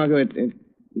see, Margot, it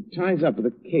ties up with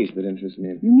a case that interests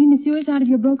me. You mean the suicide of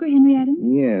your broker, Henry Adams?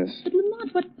 Yes. But,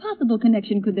 Lamont, what possible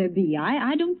connection could there be?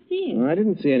 I don't see it. Well, I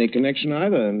didn't see any connection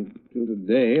either until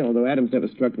today, although Adams never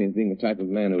struck me as being the type of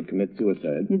man who would commit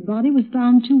suicide. His body was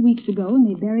found 2 weeks ago, and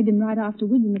they buried him right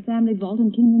afterwards in the family vault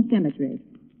in Kingman Cemetery.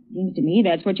 Seems to me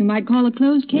that's what you might call a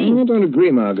closed case. I don't agree,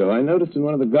 Margot. I noticed in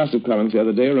one of the gossip columns the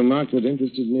other day a remark that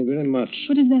interested me very much.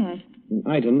 What is that? An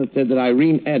item that said that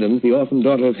Irene Adams, the orphan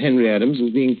daughter of Henry Adams,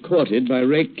 was being courted by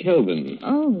Ray Kelvin.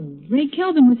 Oh, Ray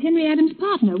Kelvin was Henry Adams'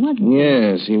 partner, wasn't he?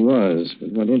 Yes, he was.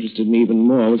 But what interested me even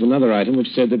more was another item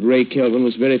which said that Ray Kelvin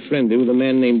was very friendly with a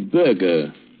man named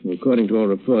Berger, who, according to all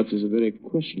reports, is a very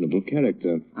questionable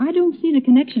character. I don't see the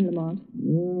connection, Lamont.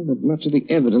 Well, but much of the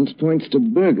evidence points to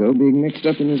Berger being mixed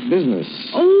up in this business.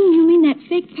 Oh, you mean that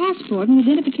fake passport and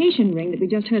identification ring that we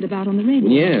just heard about on the radio?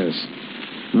 Yes.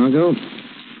 Margot,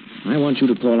 I want you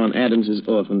to call on Adams's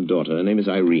orphan daughter. Her name is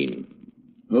Irene.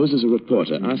 Pose as a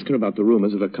reporter. Ask her about the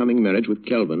rumors of her coming marriage with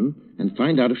Kelvin and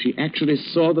find out if she actually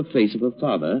saw the face of her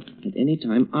father at any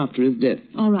time after his death.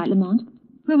 All right, Lamont.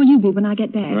 Where will you be when I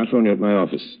get back? I'll phone you at my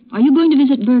office. Are you going to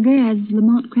visit Berger as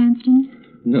Lamont Cranston?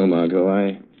 No, Margot.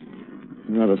 I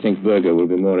rather think Berger will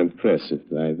be more impressed if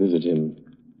I visit him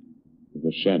with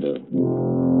a shadow.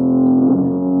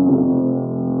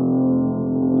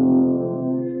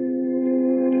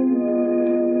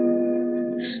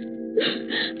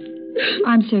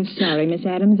 I'm so sorry, Miss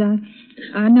Adams.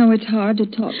 I know it's hard to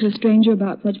talk to a stranger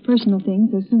about such personal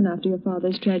things so soon after your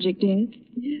father's tragic death.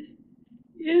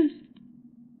 Yes.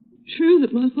 True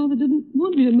that my father didn't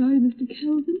want me to marry Mr.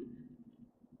 Kelvin.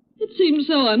 It seemed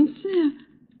so unfair.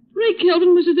 Ray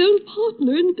Kelvin was his own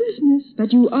partner in business.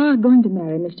 But you are going to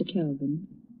marry Mr. Kelvin.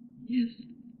 Yes.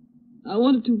 I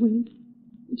wanted to wait.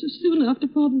 It's so soon after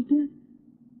Father's death.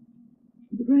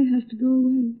 But Ray has to go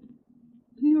away.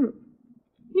 To Europe.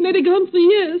 He may be gone for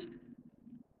years.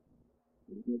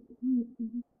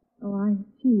 Oh, I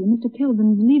see. Mr.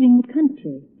 Kelvin's leaving the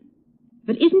country.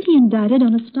 But isn't he indicted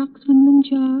on a stock swindling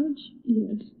charge?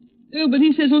 Yes. Oh, but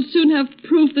he says he'll soon have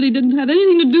proof that he didn't have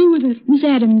anything to do with it. Miss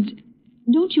Adams,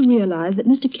 don't you realize that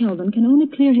Mr. Kelvin can only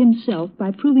clear himself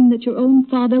by proving that your own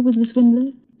father was the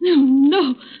swindler?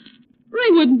 No.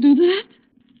 Ray wouldn't do that.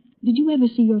 Did you ever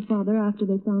see your father after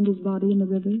they found his body in the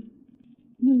river?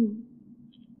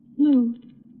 No.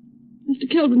 Mr.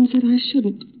 Kelvin said I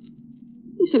shouldn't.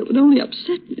 He said it would only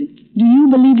upset me. Do you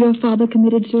believe your father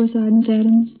committed suicide, Miss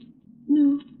Adams?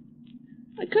 No.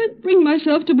 I can't bring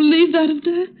myself to believe that of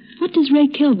Dad. What does Ray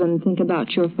Kelvin think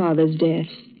about your father's death?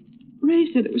 Ray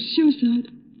said it was suicide.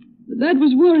 But Dad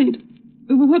was worried.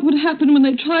 What would happen when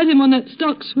they tried him on that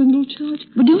stock swindle charge?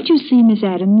 But don't you see, Miss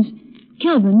Adams?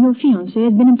 Kelvin, your fiancé,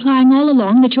 has been implying all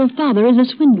along that your father is a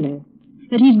swindler.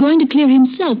 That he's going to clear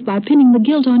himself by pinning the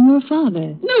guilt on your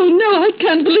father. No, I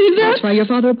can't believe that. That's why your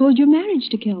father opposed your marriage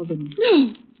to Kelvin.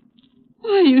 No.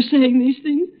 Why are you saying these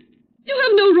things? You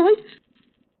have no right.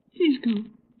 Please go.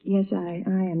 Yes, I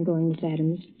am going, Miss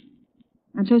Adams.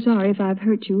 I'm so sorry if I've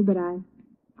hurt you, but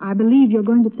I believe you're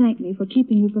going to thank me for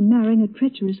keeping you from marrying a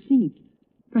treacherous thief.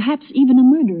 Perhaps even a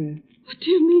murderer. What do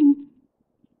you mean?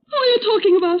 Who are you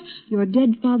talking about? Your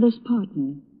dead father's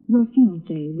partner, your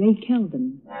fiancé, Ray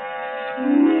Kelvin.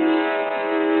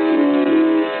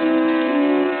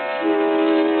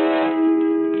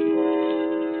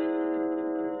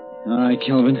 All right,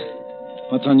 Kelvin.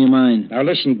 What's on your mind? Now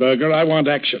listen, Berger, I want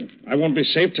action. I won't be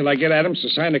safe till I get Adams to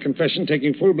sign a confession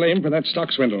taking full blame for that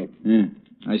stock swindle. Yeah.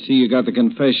 I see you got the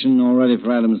confession all ready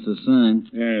for Adams to sign.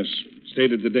 Yes.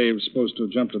 Stated the day he was supposed to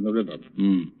have jumped in the river.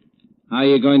 How are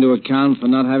you going to account for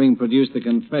not having produced the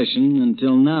confession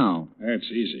until now?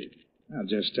 That's easy. I'll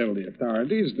just tell the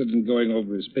authorities that in going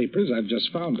over his papers, I've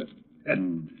just found it.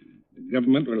 The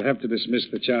government will have to dismiss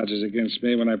the charges against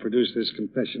me when I produce this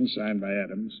confession signed by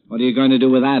Adams. What are you going to do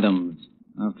with Adams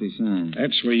after he signs?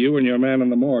 That's where you and your man in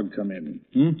the morgue come in.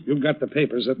 You've got the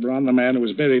papers that were on the man who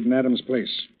was buried in Adams'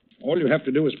 place. All you have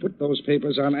to do is put those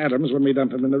papers on Adams when we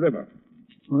dump him in the river.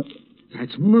 What?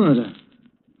 That's murder.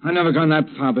 I've never gone that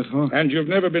far before. And you've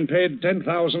never been paid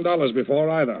 $10,000 before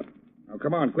either. Now,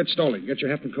 come on, quit stalling. Get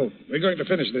your hat and coat. We're going to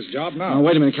finish this job now. Oh,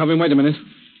 wait a minute, Kelvin, wait a minute.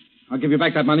 I'll give you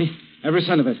back that money. Every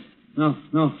cent of it. No.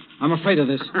 I'm afraid of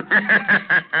this.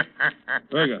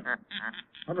 Berger,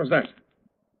 what was that?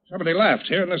 Somebody laughed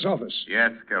here in this office.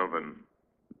 Yes, Kelvin.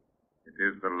 It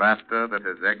is the laughter that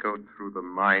has echoed through the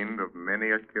mind of many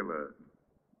a killer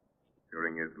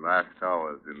during his last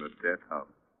hours in the death house.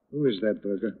 Who is that,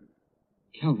 Berger?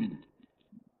 Kelvin.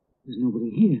 There's nobody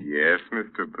here. Yes,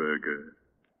 Mr. Berger.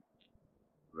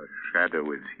 The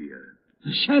shadow is here.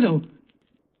 The shadow?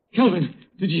 Kelvin,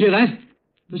 did you hear that?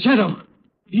 The shadow.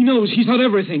 He knows. He's not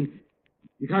everything.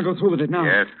 You can't go through with it now.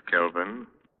 Yes, Kelvin.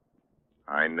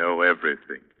 I know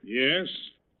everything. Yes?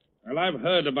 Well, I've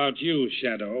heard about you,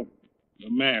 Shadow. The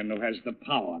man who has the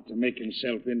power to make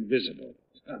himself invisible.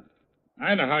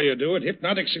 I know how you do it.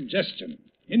 Hypnotic suggestion.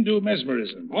 Hindu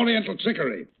mesmerism. Oriental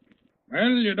trickery. Well,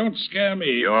 you don't scare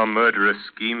me. Your murderous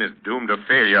scheme is doomed to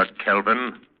failure,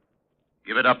 Kelvin.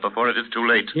 Give it up before it is too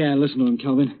late. Yeah, listen to him,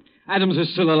 Kelvin. Adams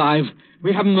is still alive.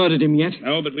 We haven't murdered him yet.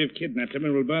 No, but we've kidnapped him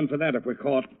and we'll burn for that if we're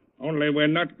caught. Only we're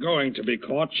not going to be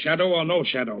caught, shadow or no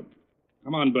shadow.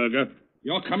 Come on, Berger.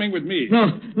 You're coming with me.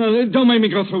 No, don't make me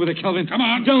go through with it, Kelvin. Come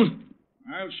on. Don't.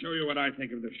 I'll show you what I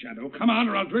think of the shadow. Come on,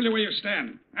 or I'll drill you where you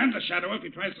stand. And the shadow if he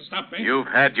tries to stop me. You've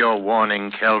had your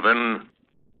warning, Kelvin.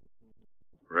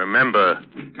 Remember.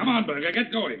 Come on, Berger,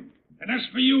 get going. And as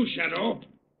for you, Shadow,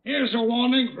 here's a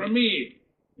warning from me.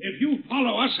 If you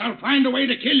follow us, I'll find a way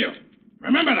to kill you.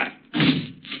 Remember that.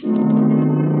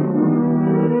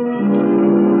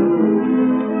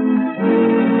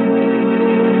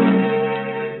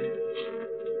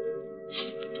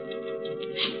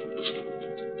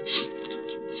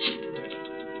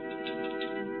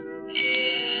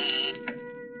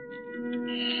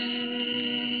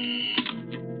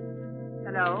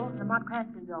 Hello, Lamont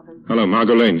Cranston's office. Hello,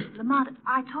 Margot Lane. Lamont,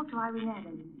 I talked to Irene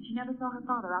Adams. She never saw her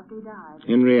father after he died.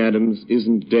 Henry Adams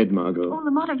isn't dead, Margot. Oh,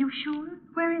 Lamont, are you sure?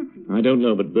 Where is he? I don't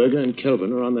know, but Berger and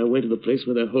Kelvin are on their way to the place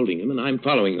where they're holding him, and I'm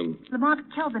following them.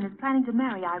 Lamont, Kelvin is planning to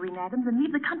marry Irene Adams and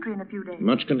leave the country in a few days.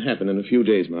 Much can happen in a few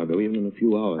days, Margot, even in a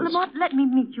few hours. Lamont, let me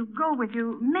meet you, go with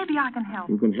you. Maybe I can help.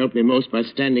 You can help me most by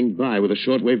standing by with a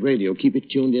shortwave radio. Keep it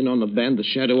tuned in on the band the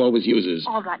Shadow always uses.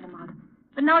 All right, Lamont.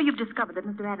 But now you've discovered that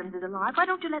Mr. Adams is alive, why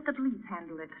don't you let the police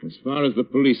handle it? As far as the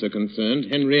police are concerned,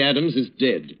 Henry Adams is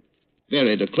dead.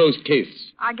 Buried, a closed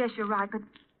case. I guess you're right, but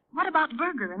what about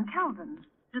Berger and Kelvin?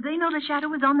 Do they know the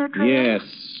Shadow is on their trail? Yes,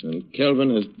 and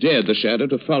Kelvin has dared the Shadow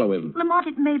to follow him. Lamont,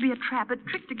 it may be a trap, a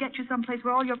trick to get you someplace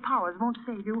where all your powers won't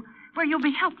save you, where you'll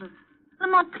be helpless.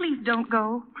 Lamont, please don't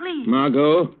go. Please.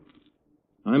 Margot,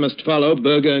 I must follow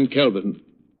Berger and Kelvin.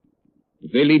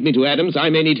 If they lead me to Adams, I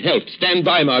may need help. Stand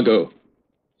by, Margot.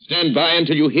 Stand by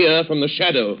until you hear from the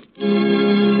Shadow.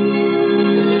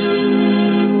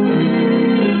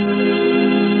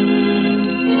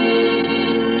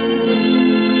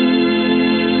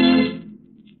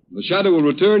 The Shadow will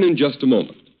return in just a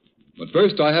moment. But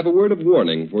first, I have a word of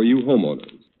warning for you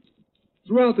homeowners.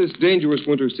 Throughout this dangerous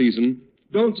winter season,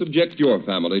 don't subject your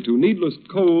family to needless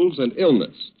colds and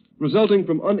illness resulting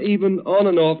from uneven on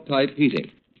and off type heating.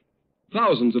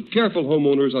 Thousands of careful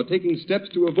homeowners are taking steps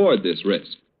to avoid this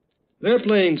risk. They're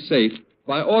playing safe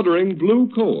by ordering blue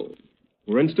coal.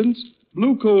 For instance,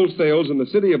 blue coal sales in the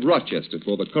city of Rochester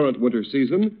for the current winter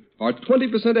season are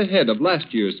 20% ahead of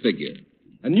last year's figure,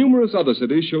 and numerous other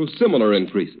cities show similar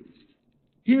increases.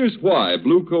 Here's why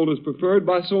blue coal is preferred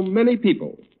by so many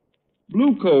people.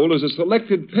 Blue coal is a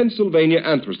selected Pennsylvania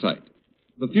anthracite,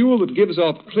 the fuel that gives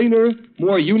off cleaner,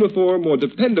 more uniform, more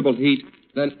dependable heat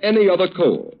than any other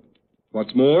coal.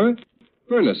 What's more,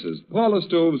 furnaces, parlor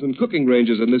stoves, and cooking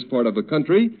ranges in this part of the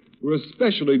country were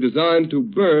especially designed to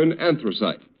burn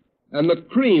anthracite. And the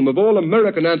cream of all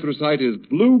American anthracite is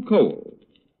blue coal.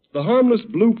 The harmless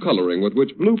blue coloring with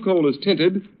which blue coal is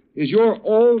tinted is your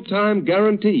all-time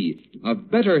guarantee of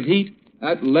better heat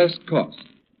at less cost.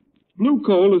 Blue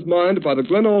coal is mined by the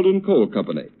Glen Alden Coal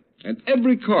Company, and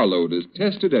every carload is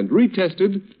tested and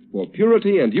retested for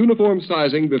purity and uniform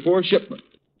sizing before shipment.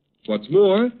 What's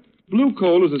more, blue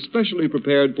coal is especially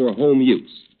prepared for home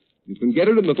use. You can get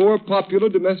it in the 4 popular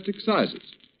domestic sizes: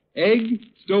 egg,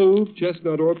 stove,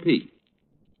 chestnut, or peat.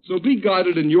 So be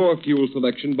guided in your fuel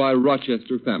selection by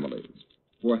Rochester families.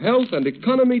 For health and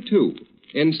economy, too,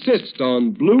 insist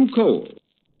on blue coal.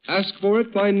 Ask for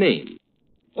it by name.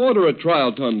 Order a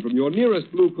trial ton from your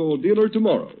nearest blue coal dealer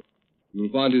tomorrow.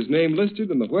 You'll find his name listed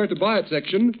in the Where to Buy It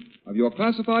section of your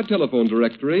classified telephone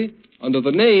directory under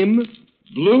the name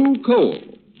Blue Coal.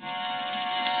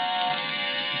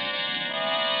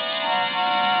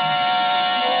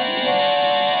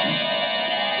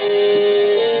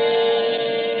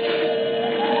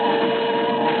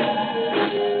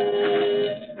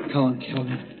 Come on,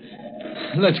 Kelvin.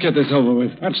 Let's get this over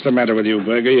with. What's the matter with you,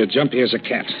 Berger? You're jumpy as a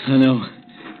cat. I know.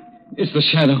 It's the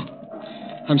shadow.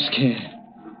 I'm scared.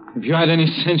 If you had any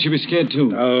sense, you'd be scared,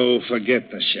 too. Oh,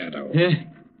 forget the shadow. Yeah?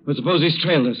 But suppose he's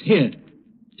trailed us. Here.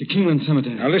 To Kingland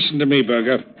Cemetery. Now, listen to me,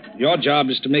 Berger. Your job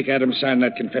is to make Adam sign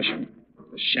that confession.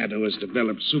 The shadow has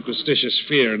developed superstitious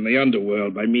fear in the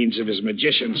underworld by means of his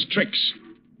magician's tricks.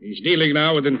 He's dealing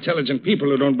now with intelligent people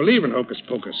who don't believe in hocus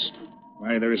pocus.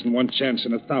 Why, there isn't one chance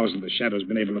in 1,000 the shadow's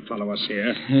been able to follow us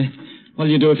here.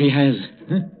 What'll you do if he has?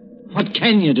 Huh? What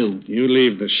can you do? You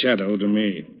leave the shadow to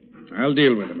me. I'll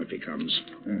deal with him if he comes.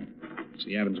 It's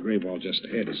the Adams grave wall just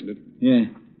ahead, isn't it? Yeah.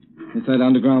 It's that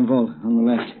underground vault on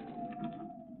the left.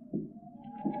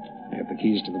 You have the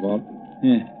keys to the vault?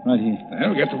 Yeah, right here.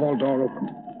 Well, get the vault door open.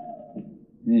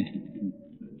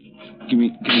 Yeah. Give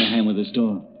me a hand with this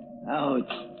door. Oh, it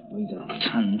weighs a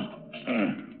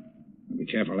ton. Be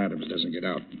careful Adams doesn't get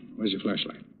out. Where's your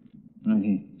flashlight? Right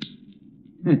here.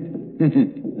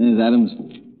 There's Adams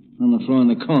on the floor in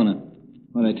the corner.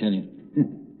 What'd I tell you?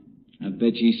 I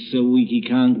bet you he's so weak he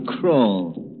can't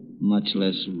crawl, much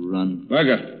less run.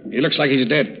 Berger, he looks like he's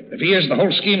dead. If he is, the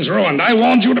whole scheme's ruined. I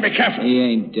warned you to be careful. He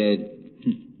ain't dead.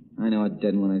 I know a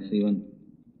dead when I see one.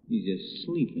 He's just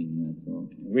sleeping, that's all.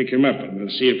 Wake him up, and we'll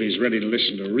see if he's ready to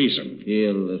listen to reason.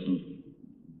 He'll listen.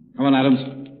 Come on, Adams.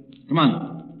 Come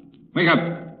on. Wake up.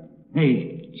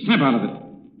 Hey, snap out of it.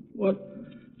 What?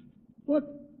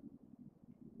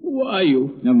 Who are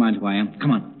you? Never mind who I am.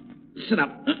 Come on. Sit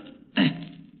up.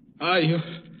 Are you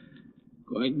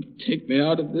going to take me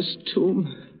out of this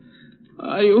tomb?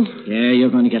 Are you? Yeah,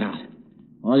 you're going to get out.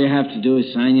 All you have to do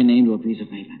is sign your name to a piece of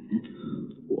paper.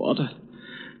 Water.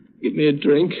 Give me a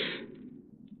drink.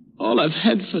 All I've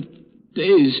had for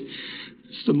days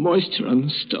is the moisture on the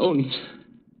stones.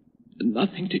 And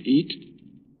nothing to eat.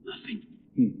 Nothing.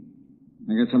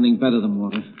 I got something better than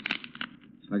water.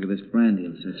 Look at this brandy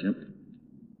will set you up.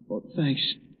 Oh,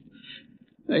 thanks.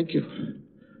 Thank you.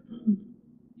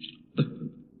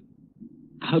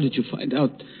 How did you find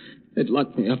out they'd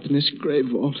locked me up in this grave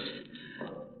vault?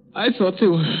 I thought they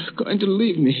were going to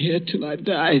leave me here till I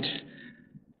died.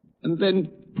 And then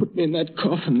put me in that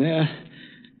coffin there,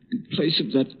 in place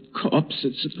of that corpse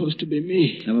that's supposed to be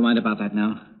me. Never mind about that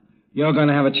now. You're going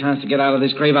to have a chance to get out of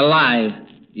this grave alive,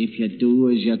 if you do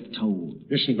as you're told.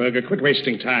 Listen, Berger, quit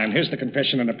wasting time. Here's the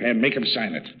confession in a pen. Make him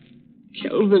sign it.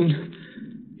 Kelvin,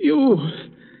 you...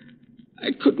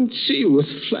 I couldn't see you with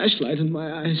a flashlight in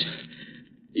my eyes.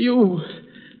 You,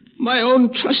 my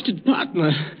own trusted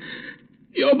partner.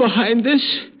 You're behind this.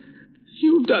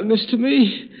 You've done this to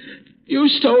me. You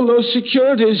stole those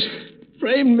securities.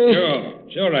 Framed me.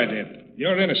 Sure I did.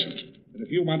 You're innocent. But if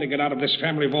you want to get out of this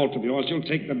family vault of yours, you'll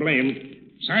take the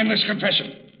blame. Sign this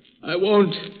confession. I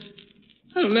won't.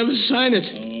 I'll never sign it.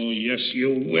 Oh, yes, you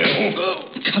will. Oh.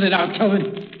 Cut it out,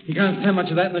 Kelvin. He can't stand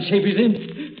much of that in the shape he's in.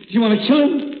 Do you want to kill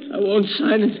him? I won't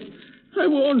sign it. I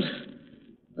won't.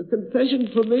 A confession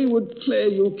for me would clear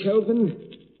you, Kelvin.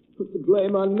 Put the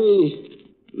blame on me.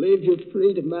 Leave you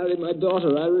free to marry my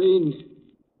daughter, Irene.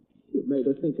 You made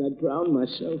her think I'd drowned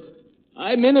myself.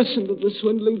 I'm innocent of the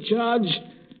swindling charge.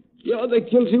 You're the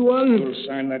guilty one. You'll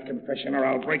sign that confession or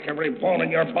I'll break every bone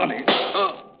in your body.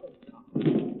 Oh.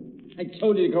 I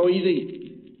told you to go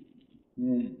easy.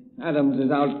 Yeah, Adams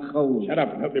is out cold. Shut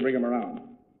up and help me bring him around.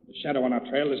 The shadow on our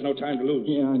trail, there's no time to lose.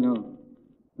 Yeah, I know.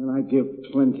 And I'd give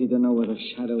plenty to know where the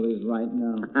shadow is right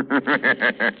now.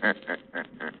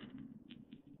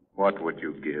 What would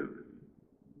you give,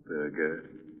 Berger?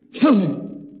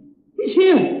 Kelvin! He's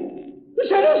here! The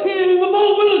shadow's here in the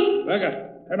bowl with us! Berger,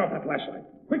 turn off that flashlight.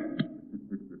 Quick!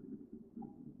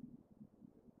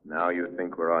 Now you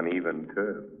think we're on even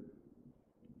terms.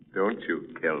 Don't you,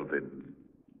 Kelvin?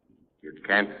 You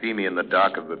can't see me in the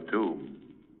dark of the tomb.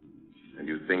 And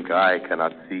you think I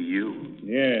cannot see you?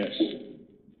 Yes.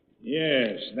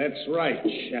 Yes, that's right,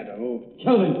 Shadow.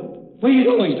 Kelvin, where are you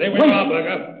going? Stay where you are,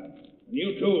 Berger. And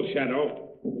you too, Shadow.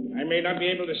 I may not be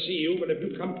able to see you, but if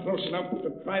you come close enough to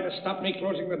try to stop me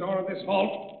closing the door of this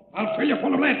vault, I'll fill you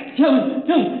full of lead. Kelvin,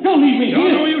 don't leave me You're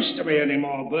here. no use to me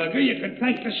anymore, Berger. You can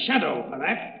thank the Shadow for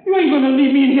that. You ain't going to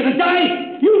leave me in here to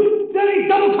die. You dirty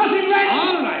double-cussing rat.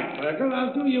 All right, Berger.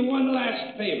 I'll do you one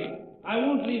last favor. I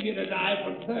won't leave you to die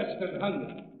from thirst and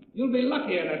hunger. You'll be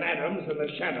luckier than Adams and the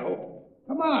Shadow.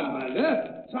 Come on,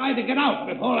 Berger. Try to get out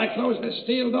before I close this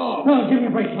steel door. No, give me a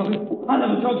break, Kelvin. I'll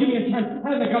never go. Give me a chance. I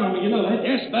have a gun on me, you know that.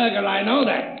 Yes, Berger, I know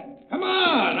that. Come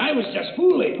on. I was just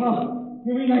fooling. Oh,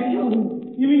 you mean that, Kelvin?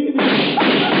 You mean...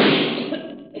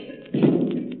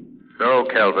 So,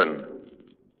 Kelvin,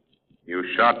 you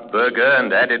shot Berger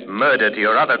and added murder to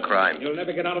your other crime. You'll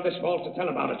never get out of this vault to tell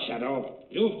about it, Shadow.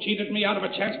 You've cheated me out of a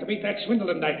chance to beat that swindle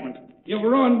indictment. You've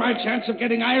ruined my chance of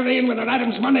getting Irene with her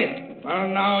Adams money. Well,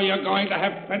 now you're going to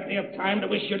have plenty of time to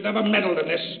wish you'd never meddled in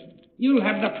this. You'll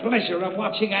have the pleasure of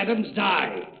watching Adams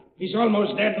die. He's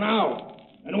almost dead now.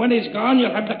 And when he's gone,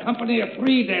 you'll have the company of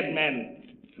 3 dead men.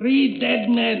 3 dead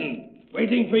men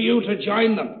waiting for you to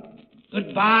join them.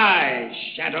 Goodbye,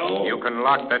 Shadow. You can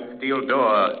lock that steel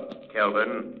door,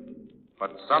 Kelvin,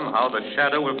 but somehow the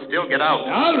Shadow will still get out.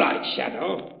 All right,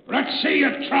 Shadow. Let's see you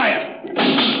try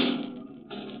it.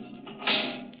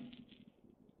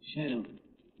 Shadow.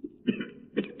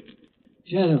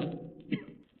 Shadow.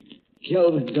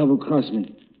 Kelvin double-crossed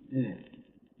me.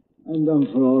 I'm done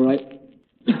for all right.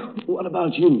 What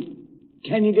about you?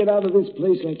 Can you get out of this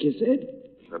place like you said?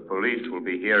 The police will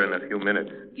be here in a few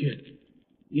minutes.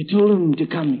 You told them to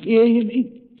come here, you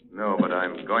mean? No, but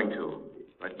I'm going to.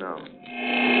 Right now.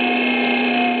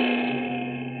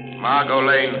 Margot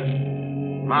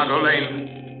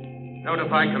Lane.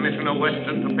 Notify Commissioner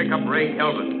Weston to pick up Ray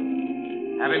Kelvin.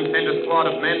 Have him send a squad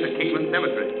of men to Kingman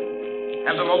Cemetery.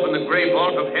 Have them open the grave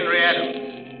vault of Henry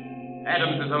Adams.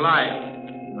 Adams is alive,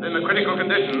 but in a critical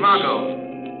condition.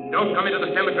 Margot, don't come into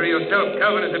the cemetery yourself.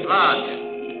 Kelvin is at large.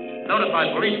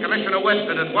 Notify Police Commissioner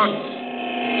Weston at once.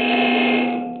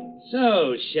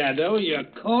 So, Shadow, you're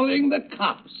calling the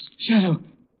cops. Shadow,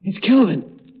 it's Kelvin.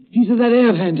 He's at that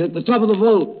air vent at the top of the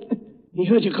vault. He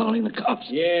heard you calling the cops.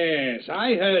 Yes,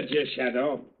 I heard you,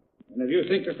 Shadow. And if you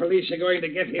think the police are going to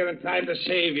get here in time to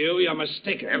save you, you're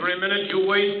mistaken. Every minute you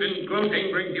waste in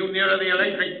gloating brings you nearer the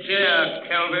electric chair,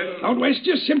 Kelvin. Don't waste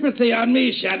your sympathy on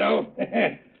me, Shadow.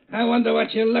 I wonder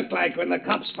what you'll look like when the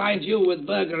cops find you with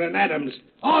Berger and Adams.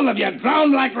 All of you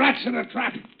drowned like rats in a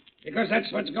trap. Because that's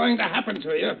what's going to happen to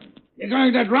you. You're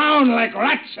going to drown like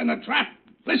rats in a trap.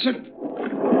 Listen.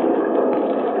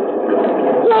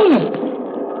 Water!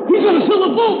 He's going to fill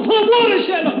the vault full of water,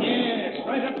 Shadow! Yes,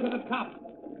 right up to the top.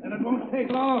 And it won't take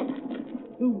long.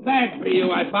 Too bad for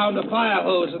you I found a fire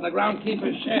hose in the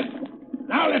groundkeeper's shed.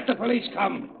 Now let the police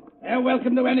come. They're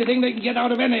welcome to anything they can get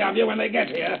out of any of you when they get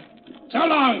here. So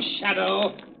long,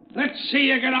 Shadow. Let's see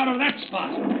you get out of that spot.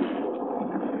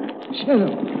 Shadow,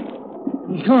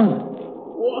 he's gone.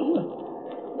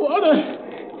 Water!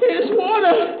 Here's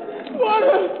water!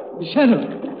 Water! Shadow,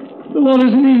 the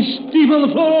water's an inch deep on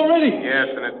the floor already. Yes,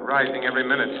 and it's rising every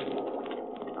minute.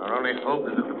 Our only hope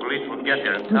is that the police will get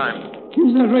here in time.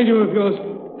 Use that radio of yours.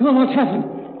 Tell them what's happened.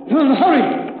 Tell them to hurry.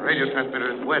 The radio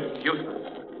transmitter is wet, useless.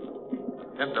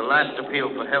 Just a last appeal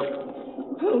for help.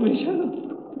 Help me, Shadow.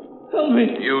 Help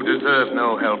me. You deserve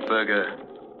no help, Berger.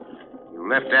 You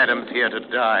left Adams here to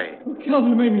die.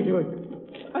 Kelvin made me do it.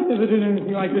 I never did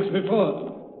anything like this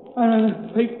before. I ran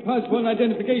a fake passport and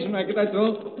identification record, that's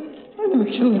all. I never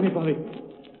killed anybody.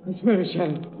 I swear it,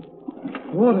 Shadow.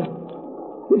 The water.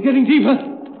 It's getting deeper.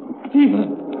 Deeper.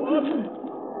 Water.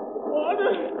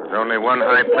 There's only one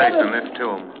high place in this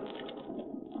tomb.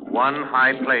 One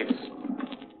high place.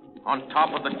 On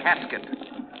top of the casket.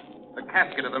 The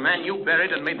casket of the man you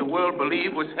buried and made the world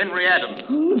believe was Henry Adams.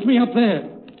 Lift me up there.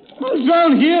 I was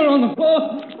down here on the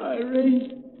floor.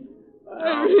 Irene.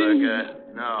 No, Berger.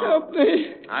 No. Help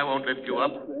me. I won't lift you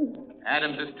up.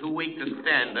 Adams is too weak to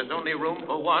stand. There's only room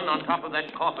for one on top of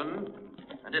that coffin.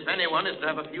 And if anyone is to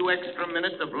have a few extra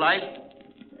minutes of life,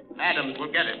 Adams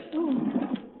will get it.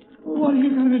 What are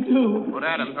you going to do? Put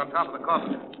Adams on top of the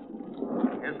coffin.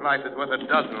 His life is worth a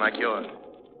dozen like yours.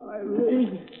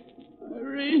 Irene,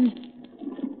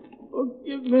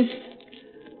 forgive me.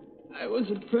 I was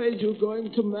afraid you were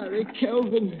going to marry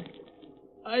Kelvin.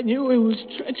 I knew he was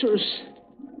treacherous,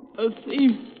 a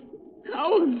thief,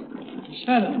 coward.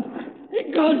 Shadow,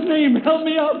 in God's name, help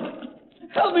me up.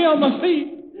 Help me on my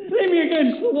feet. Lay me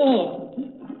against the wall.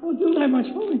 Don't do that much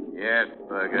for me. Yes,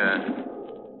 Berger.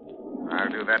 I'll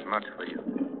do that much for you.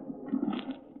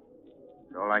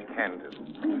 It's all I can do.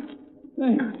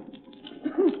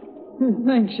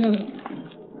 Thanks, Shadow.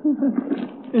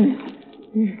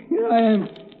 Here I am,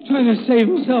 trying to save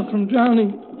myself from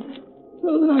drowning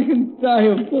so that I can die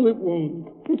of bullet wounds.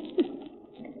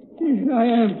 Here I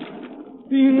am,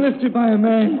 being lifted by a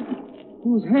man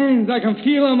whose hands I can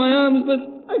feel on my arms, but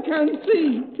I can't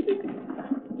see.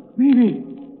 Maybe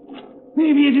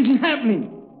it isn't happening.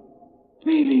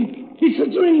 Maybe it's a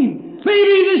dream.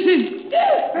 Maybe this is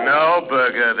death. No,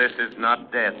 Berger, this is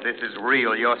not death. This is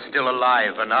real. You're still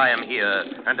alive, and I am here,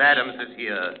 and Adams is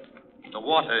here. The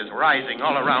water is rising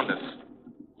all around us.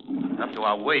 It's up to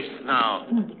our waists now.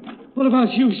 What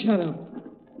about you, Shadow?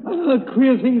 I've heard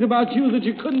queer things about you that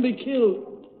you couldn't be killed.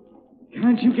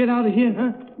 Can't you get out of here,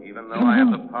 huh? Even though I have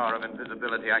the power of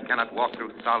invisibility, I cannot walk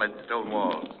through solid stone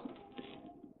walls.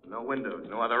 No windows,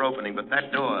 no other opening but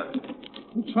that door.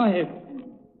 Try it.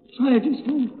 Try it this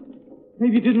time.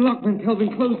 Maybe it didn't lock when Kelvin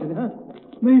closed it, huh?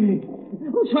 Maybe.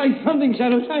 Oh, try something,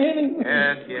 Shadow. Try anything.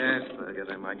 Yes, Berger.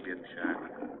 There might be a chance.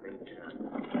 A faint chance.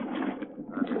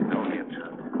 But it's only a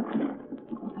chance.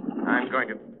 I'm going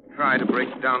to try to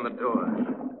break down the door.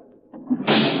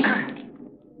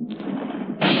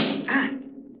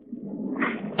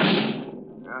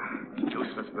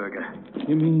 Useless, Berger.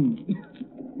 You mean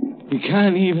you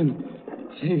can't even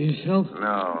save yourself?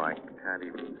 No, I can't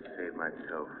even save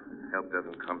myself. Help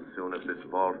doesn't come soon if this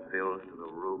vault fills to the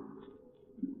roof.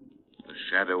 The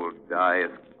Shadow will die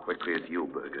as quickly as you,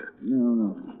 Berger.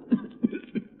 No.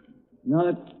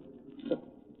 Not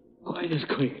quite as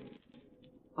quick.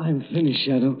 I'm finished,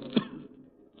 Shadow.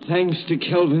 Thanks to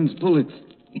Kelvin's bullets.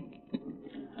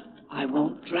 I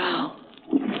won't drown.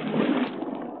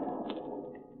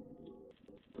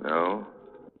 No?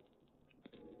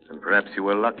 And perhaps you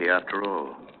were lucky after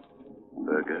all,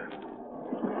 Berger.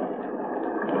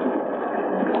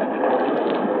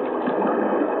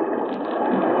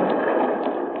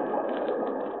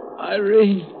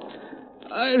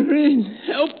 Irene,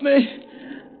 help me.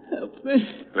 Help me.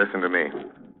 Listen to me.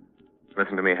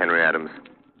 Listen to me, Henry Adams.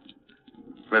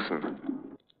 Listen.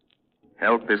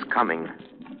 Help is coming.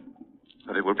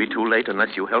 But it will be too late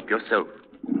unless you help yourself.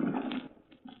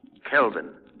 Kelvin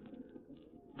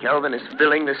is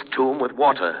filling this tomb with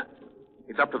water.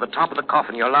 It's up to the top of the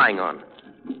coffin you're lying on.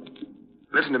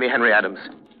 Listen to me, Henry Adams.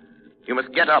 You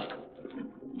must get up.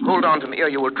 Hold on to me or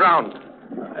you will drown.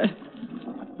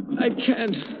 I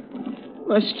can't.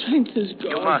 My strength is gone.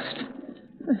 You must.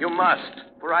 You must,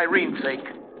 for Irene's sake.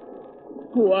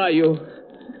 Who are you?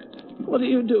 What are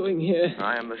you doing here?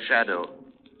 I am the Shadow.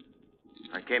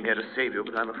 I came here to save you,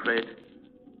 but I'm afraid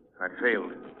I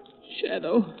failed.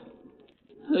 Shadow?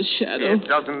 A shadow? It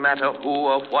doesn't matter who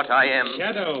or what I am.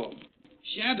 Shadow,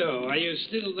 are you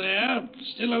still there?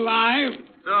 Still alive?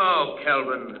 So,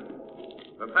 Kelvin,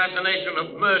 the fascination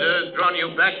of murder has drawn you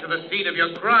back to the seat of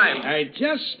your crime. I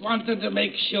just wanted to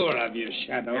make sure of you,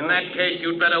 Shadow. In that case,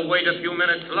 you'd better wait a few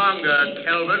minutes longer,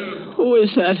 Kelvin. Who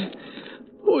is that?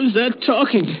 Who is that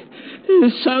talking?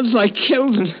 It sounds like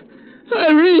Kelvin.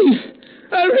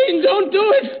 Irene, don't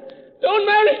do it! Don't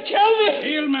marry Kelvin!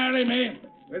 She'll marry me.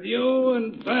 With you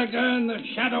and Berger and the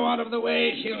Shadow out of the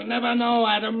way, she'll never know,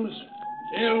 Adams.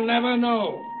 She'll never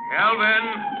know. Kelvin,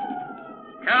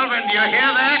 do you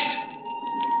hear that?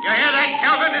 You hear that,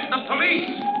 Kelvin? It's the police.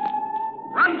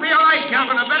 Run for your life,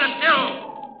 Kelvin, or better still,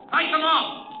 fight them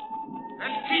off.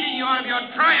 They're cheating you out of your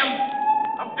triumph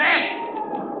of death.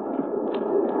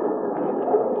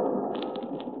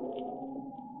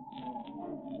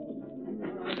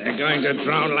 They're going to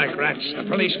drown like rats. The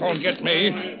police won't get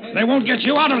me. They won't get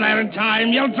you out of there in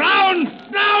time. You'll drown!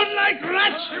 Drown like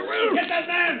rats, you will! Get that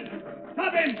man!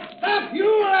 Stop him! Stop! You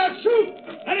or I'll shoot!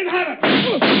 Let him have it!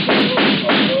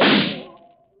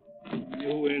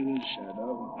 You win,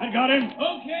 Shadow. I got him.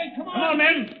 Okay, come on. Come on,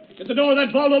 men. Get the door of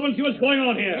that vault open, see what's going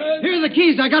on here. Here are the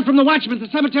keys I got from the watchman at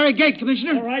the cemetery gate,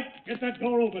 Commissioner. All right, get that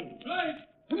door open. Right.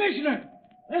 Commissioner,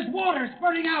 there's water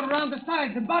spurting out around the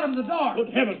sides and bottom of the door.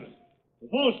 Good heavens. The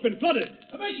vault's been flooded.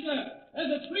 Commissioner, There's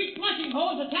a 3 flushing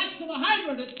hose attached to the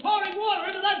hydrant. It's pouring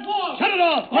water into that wall. Shut it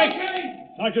off, quick!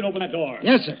 Okay. Sergeant, open that door.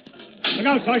 Yes, sir. Look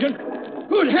out, Sergeant.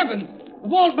 Good heavens!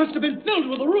 The vault must have been filled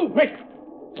with the roof. Quick!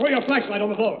 Throw your flashlight on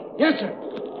the vault. Yes, sir.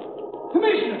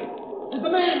 Commissioner, is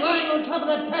the man lying on top of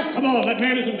that cask? Come on, that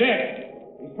man isn't dead.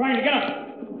 He's trying to get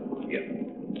up. Here.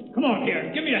 Come on,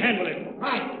 here. Give me a hand with him.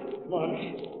 Right. Come on.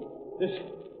 This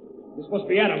must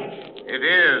be Adams. It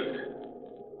is.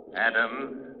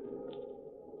 Adams.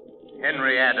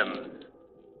 Henry Adams.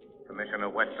 Commissioner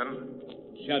Weston.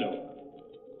 Shadow.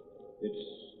 It's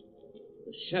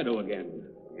the Shadow again.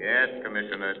 Yes,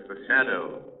 Commissioner, it's the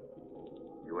Shadow.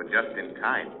 You were just in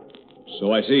time.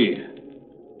 So I see.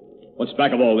 What's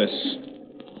back of all this?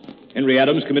 Henry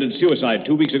Adams committed suicide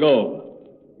 2 weeks ago.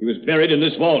 He was buried in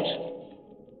this vault.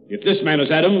 If this man is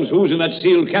Adams, who's in that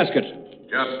sealed casket?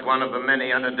 Just one of the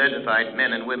many unidentified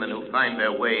men and women who find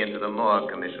their way into the morgue,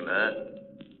 Commissioner.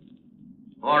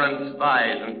 Foreign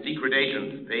spies and secret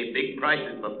agents pay big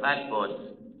prices for passports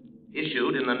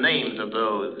issued in the names of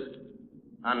those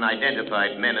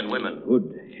unidentified men and women.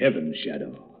 Good heavens,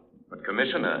 Shadow. But,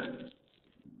 Commissioner,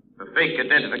 the fake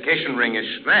identification ring is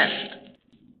smashed.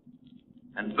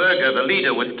 And Berger, the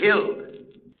leader, was killed.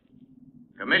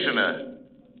 Commissioner,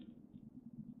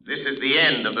 this is the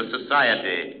end of the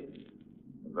Society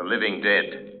of the Living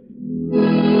Dead.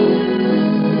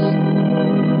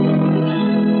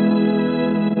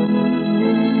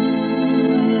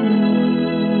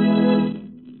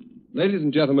 Ladies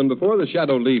and gentlemen, before the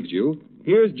Shadow leaves you,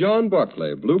 here's John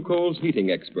Barclay, Blue Coal's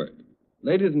heating expert.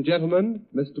 Ladies and gentlemen,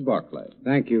 Mr. Barclay.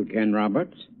 Thank you, Ken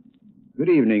Roberts. Good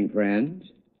evening,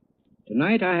 friends.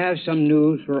 Tonight I have some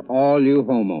news for all you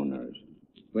homeowners.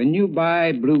 When you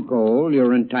buy Blue Coal,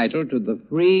 you're entitled to the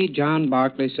free John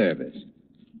Barclay service.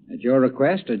 At your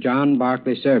request, a John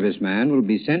Barclay serviceman will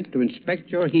be sent to inspect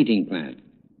your heating plant.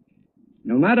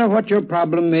 No matter what your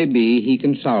problem may be, he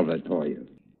can solve it for you.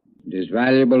 And his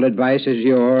valuable advice is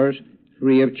yours,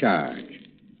 free of charge.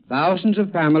 Thousands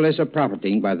of families are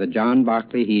profiting by the John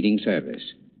Barclay heating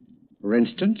service. For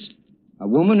instance, a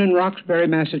woman in Roxbury,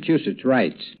 Massachusetts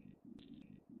writes,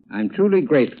 I'm truly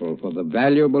grateful for the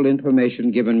valuable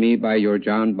information given me by your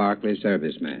John Barclay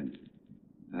serviceman.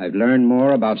 I've learned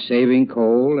more about saving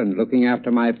coal and looking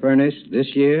after my furnace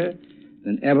this year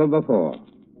than ever before.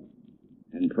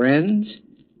 And friends,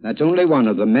 that's only one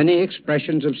of the many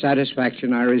expressions of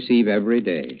satisfaction I receive every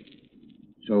day.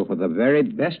 So for the very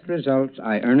best results,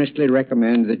 I earnestly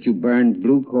recommend that you burn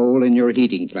Blue Coal in your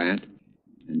heating plant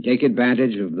and take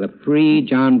advantage of the free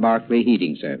John Barclay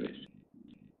heating service.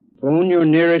 Phone your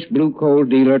nearest Blue Coal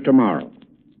dealer tomorrow.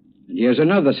 And here's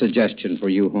another suggestion for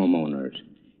you homeowners.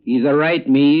 Either write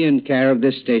me in care of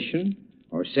this station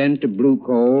or send to Blue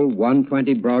Coal,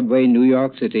 120 Broadway, New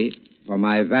York City, for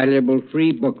my valuable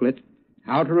free booklet,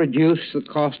 How to Reduce the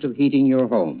Cost of Heating Your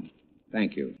Home.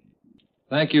 Thank you.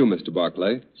 Thank you, Mr.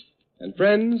 Barclay. And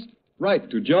friends,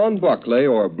 write to John Barclay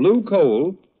or Blue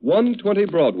Coal, 120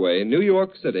 Broadway, New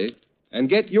York City, and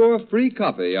get your free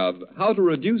copy of How to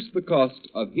Reduce the Cost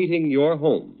of Heating Your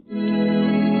Home.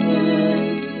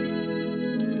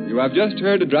 You have just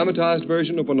heard a dramatized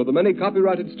version of one of the many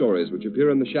copyrighted stories which appear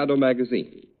in the Shadow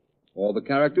magazine. All the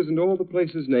characters and all the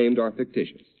places named are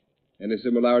fictitious. Any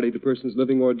similarity to persons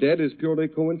living or dead is purely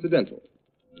coincidental.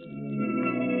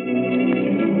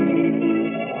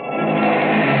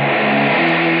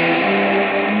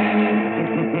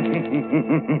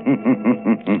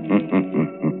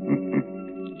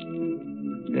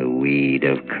 The weed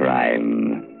of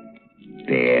crime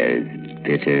bears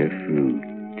bitter fruit.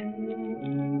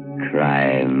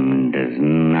 Crime does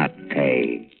not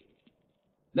pay.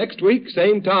 Next week,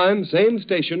 same time, same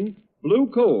station, Blue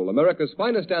Coal, America's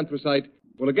finest anthracite,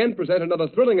 will again present another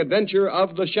thrilling adventure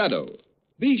of The Shadow.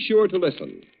 Be sure to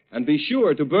listen, and be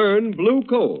sure to burn Blue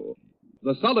Coal,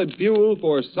 the solid fuel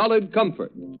for solid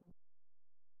comfort.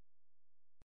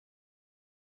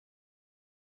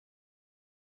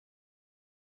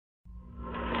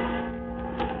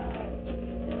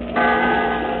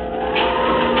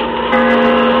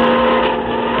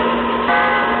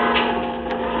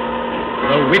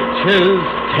 The Witch's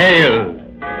Tale.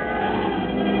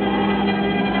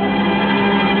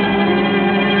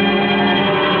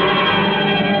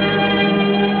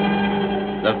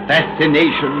 The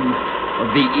fascination of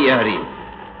the eerie,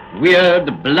 weird,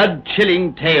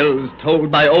 blood-chilling tales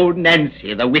told by old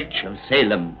Nancy, the witch of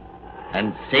Salem,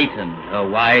 and Satan, her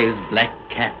wise black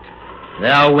cat. They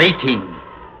are waiting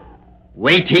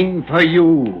for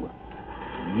you,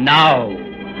 now.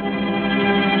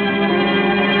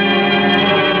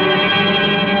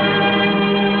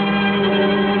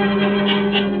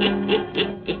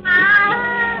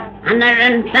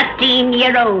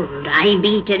 113-year-old I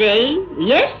be today.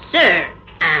 Yes, sir.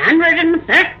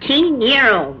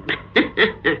 113-year-old.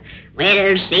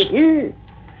 Well, Satan,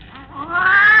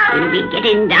 we'll be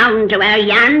getting down to our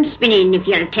yarn spinning if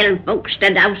you'll tell folks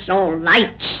to douse all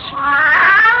lights.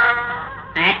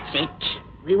 That's it.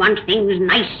 We want things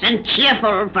nice and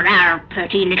cheerful for our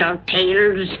pretty little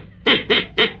tales.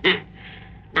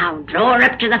 Now draw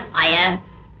up to the fire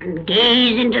and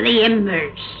gaze into the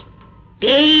embers.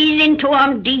 Gaze into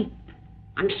 'em deep,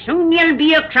 and soon you'll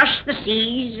be across the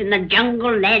seas in the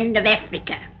jungle land of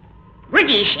Africa.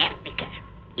 British Africa,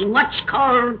 in what's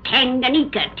called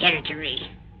Tanganyika territory.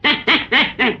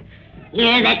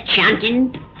 Hear that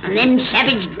chanting and them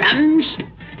savage drums?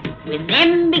 With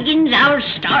them begins our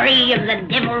story of the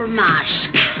Devil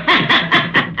Mask.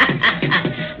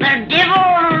 The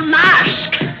Devil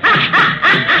Mask!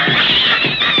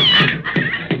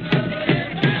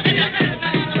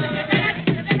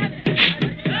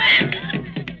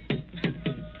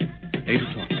 8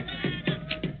 o'clock.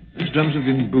 Those drums have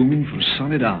been booming for a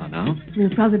solid hour now. We'll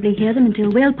probably hear them until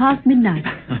well past midnight.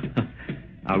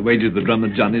 I'll wager the drummer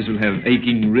Johnnies will have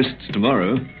aching wrists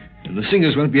tomorrow, and the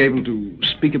singers won't be able to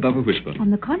speak above a whisper. On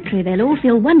the contrary, they'll all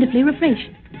feel wonderfully refreshed.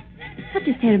 Such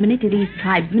a ceremony to these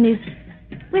tribesmen is,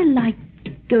 well, like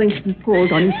going to St.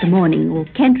 Paul's on Easter morning or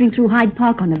cantering through Hyde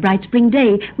Park on a bright spring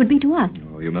day would be to us.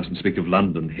 Oh, you mustn't speak of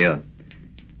London here.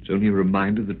 It's only a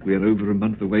reminder that we're over a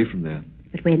month away from there.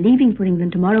 But we're leaving for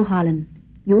England tomorrow, Harlan.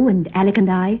 You and Alec and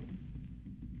I.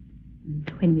 And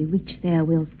when we reach there,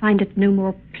 we'll find it no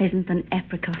more pleasant than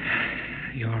Africa.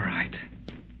 You're right.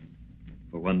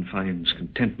 For one finds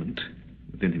contentment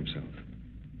within himself,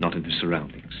 not in his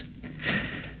surroundings.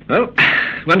 Well,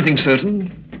 one thing's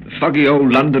certain. The foggy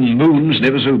old London moon's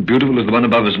never so beautiful as the one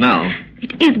above us now.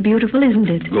 It is beautiful, isn't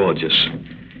it? Gorgeous.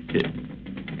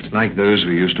 It's like those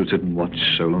we used to sit and watch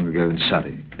so long ago in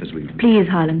Surrey, as we... Please,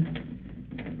 Harlan.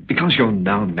 Because you're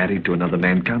now married to another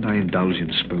man, can't I indulge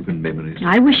in spoken memories?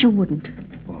 I wish you wouldn't.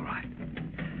 All right.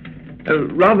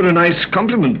 Rather a nice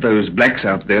compliment those blacks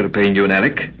out there are paying you and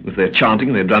Alec, with their chanting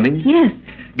and their drumming. Yes.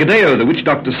 Gadeo, the witch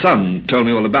doctor's son, told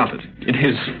me all about it, in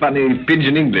his funny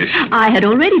pidgin English. I had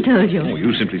already told you. Oh,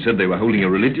 you simply said they were holding a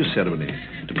religious ceremony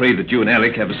to pray that you and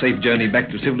Alec have a safe journey back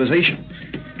to civilization.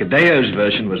 Gadeo's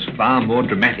version was far more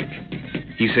dramatic.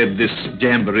 He said this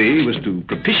jamboree was to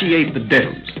propitiate the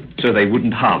devils, so they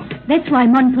wouldn't harm them. That's why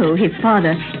Monpo, his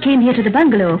father, came here to the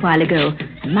bungalow a while ago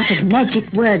and muttered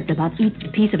magic words about each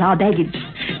piece of our baggage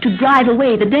to drive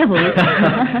away the devil.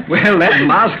 Well, that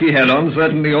mask he had on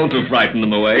certainly ought to frighten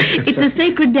them away. It's a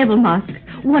sacred devil mask,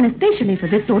 worn especially for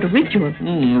this sort of ritual.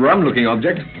 Rum-looking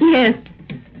object. Yes.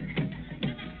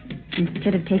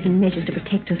 Instead of taking measures to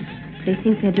protect us, they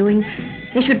think they're doing,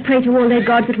 they should pray to all their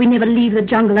gods that we never leave the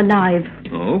jungle alive.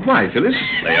 Oh, why, Phyllis?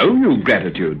 They owe you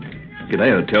gratitude.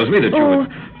 Gadeo tells me that you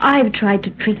would... I've tried to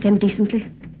treat them decently.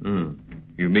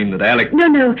 You mean that Alec...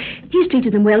 No, he's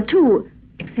treated them well, too,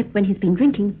 except when he's been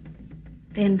drinking.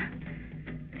 Then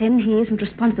he isn't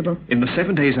responsible. In the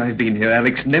 7 days I've been here,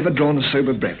 Alec's never drawn a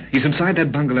sober breath. He's inside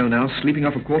that bungalow now, sleeping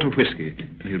off a quart of whiskey,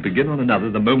 and he'll begin on another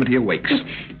the moment he awakes.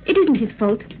 It isn't his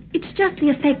fault. It's just the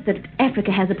effect that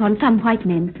Africa has upon some white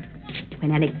men.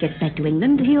 When Alec gets back to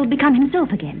England, he'll become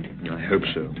himself again. I hope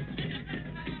so.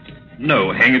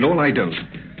 No, hang it all, I don't.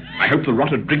 I hope the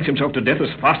rotter drinks himself to death as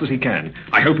fast as he can.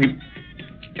 I hope he...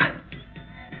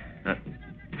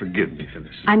 forgive me,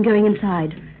 Phyllis. I'm going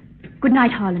inside. Good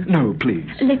night, Harlan. No, please.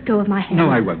 Let go of my hand.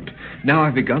 No, I won't. Now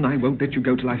I've begun, I won't let you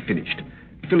go till I've finished.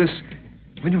 Phyllis,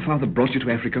 when your father brought you to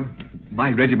Africa,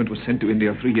 my regiment was sent to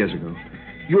India 3 years ago.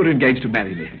 You were engaged to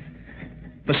marry me.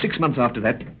 For 6 months after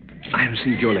that, I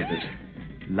received your letters.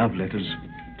 Love letters,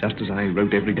 just as I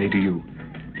wrote every day to you.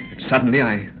 And suddenly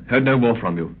I heard no more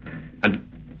from you. And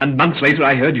months later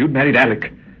I heard you'd married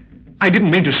Alec. I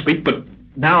didn't mean to speak, but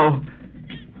now...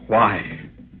 Why?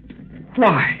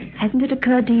 Why? Hasn't it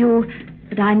occurred to you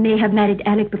that I may have married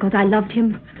Alec because I loved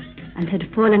him and had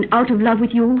fallen out of love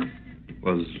with you?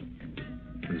 Was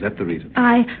that the reason?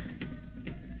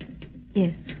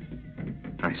 Yes.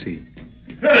 I see.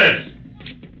 Phyllis!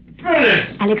 Phyllis!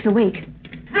 Alec's awake.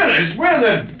 Phyllis, where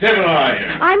the devil are you?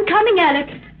 I'm coming, Alec.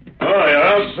 Oh, you're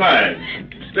outside.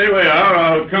 Stay where you are,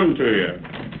 I'll come to you.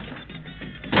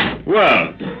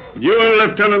 Well, you and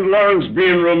Lieutenant Lawrence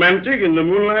being romantic in the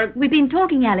moonlight? We've been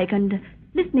talking, Alec, and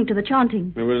listening to the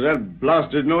chanting. It was that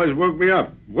blasted noise woke me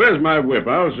up. Where's my whip?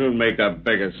 I'll soon make that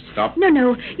beggar stop.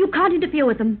 No, you can't interfere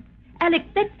with them. Alec,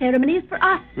 that ceremony is for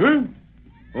us. Huh?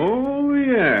 Oh,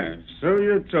 yes, so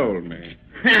you told me.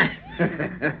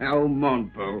 Oh,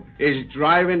 Monpo is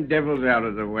driving devils out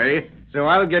of the way, so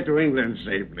I'll get to England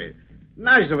safely.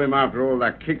 Nice of him after all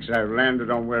the kicks I've landed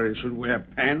on where he should wear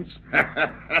pants.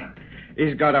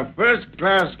 He's got a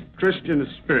first-class Christian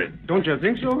spirit. Don't you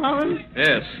think so, Holland?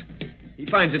 Yes. He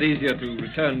finds it easier to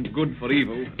return good for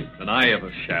evil than I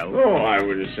ever shall. Oh, I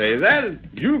wouldn't say that.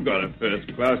 You've got a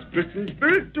first-class Christian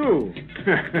spirit, too.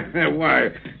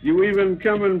 Why, you even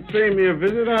come and pay me a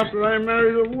visit after I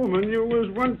married a woman you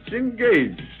was once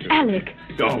engaged to. Alec.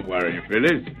 Don't worry,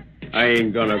 Phyllis. I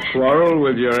ain't gonna quarrel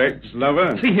with your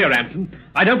ex-lover. See here, Anson.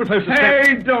 I don't propose to...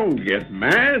 Hey, don't get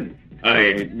mad. I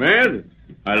ain't mad.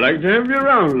 I like to have you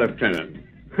around, Lieutenant.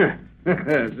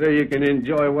 So you can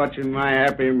enjoy watching my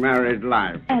happy married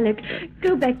life. Alec,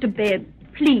 go back to bed,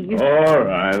 please. All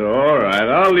right.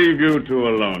 I'll leave you two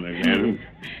alone again.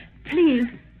 Please.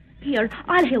 Here,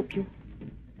 I'll help you.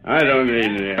 I don't need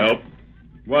any help.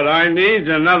 What I need's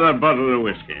another bottle of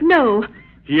whiskey. No.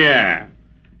 Yeah.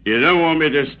 You don't want me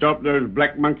to stop those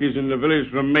black monkeys in the village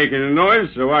from making a noise,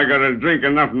 so I gotta drink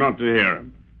enough not to hear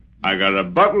them. I got a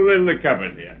bottle in the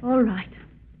cupboard here. All right.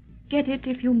 Get it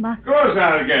if you must. Of course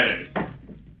I'll get it.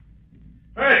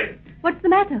 Hey, What's the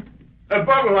matter? the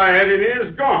bottle I had in here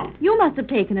is gone. You must have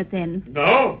taken it then.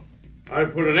 No, I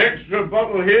put an extra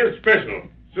bottle here special,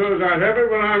 so as I'd have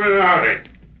it when I'm in a hurry.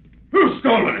 Who's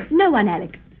stolen it? No one,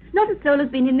 Alec. Not a soul has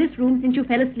been in this room since you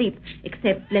fell asleep,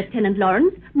 except Lieutenant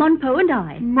Lawrence, Monpo, and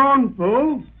I.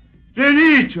 Monpo? Then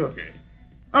he took it.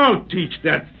 I'll teach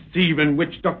that thieving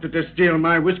witch doctor to steal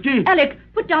my whiskey. Alec,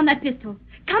 put down that pistol.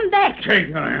 Come back. Take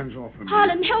your hands off of me.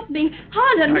 Harlan, help me.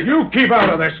 Harlan. Now, you keep out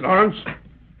of this, Lawrence.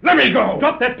 Let me go.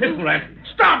 Drop that pistol, Anson.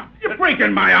 Stop! You're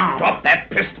breaking my arm. Drop that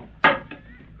pistol.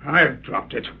 I've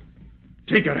dropped it.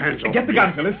 Take your hands off. Get the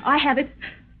gun, Phyllis. I have it.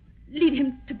 Lead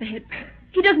him to bed.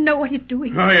 He doesn't know what he's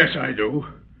doing. Oh, yes, I do.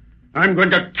 I'm going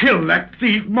to kill that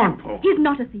thief, Monpo. He's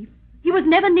not a thief. He was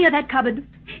never near that cupboard.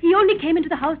 He only came into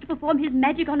the house to perform his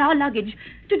magic on our luggage,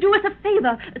 to do us a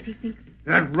favor, as he thinks.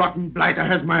 That rotten blighter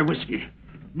has my whiskey.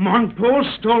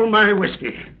 Monpo stole my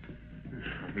whiskey.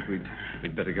 I think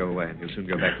we'd better go away, and he'll soon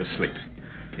go back to sleep.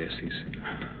 Yes, he's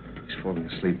falling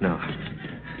asleep now.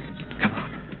 Come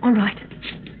on. All right.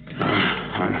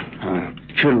 I'll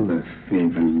kill the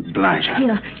thieving blighter.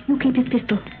 Here, you keep his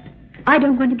pistol. I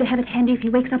don't want him to have it handy if he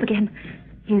wakes up again.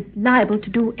 He's liable to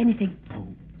do anything. Oh,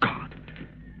 God.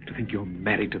 To think you're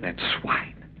married to that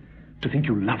swine. To think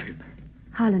you love him.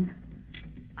 Harlan,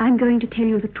 I'm going to tell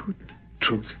you the truth.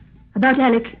 Truth? About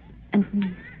Alec and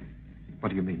me. What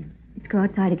do you mean? Let's go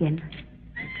outside again.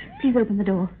 Please open the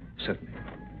door. Certainly.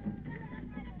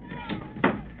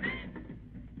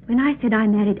 When I said I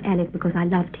married Alec because I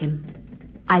loved him,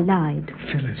 I lied.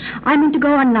 Phyllis. I meant to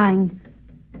go on lying.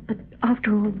 But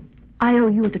after all, I owe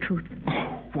you the truth.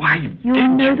 Oh, why? You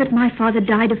know that my father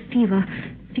died of fever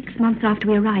 6 months after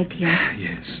we arrived here.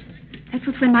 Yes. That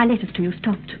was when my letters to you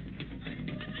stopped.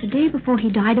 The day before he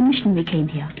died, a missionary came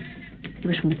here. He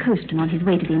was from the coast and on his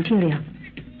way to the interior.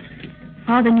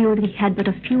 Father knew that he had but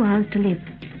a few hours to live.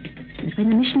 And when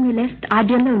the missionary left, I'd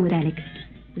be alone with Alec,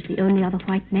 who was the only other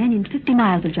white man in 50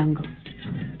 miles of jungle.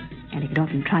 Alec had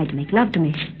often tried to make love to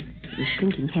me. He was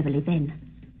drinking heavily then.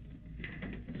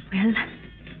 Well,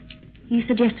 he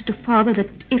suggested to Father that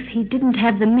if he didn't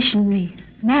have the missionary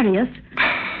marry us,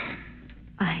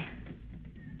 I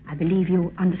believe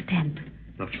you understand.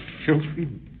 The filthy,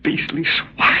 beastly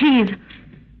swine. Please.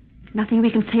 Nothing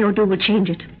we can say or do will change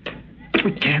it. But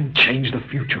we can change the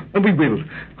future, and we will.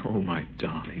 Oh, my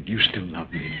darling, you still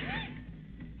love me.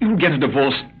 You'll get a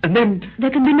divorce, and then... There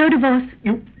can be no divorce.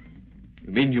 You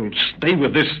mean you'll stay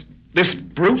with this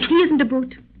brute? He isn't a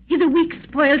brute. He's a weak,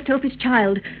 spoiled, selfish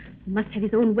child. He must have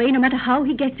his own way no matter how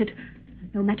he gets it,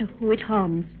 no matter who it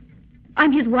harms.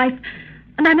 I'm his wife,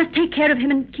 and I must take care of him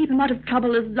and keep him out of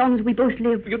trouble as long as we both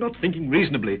live. You're not thinking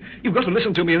reasonably. You've got to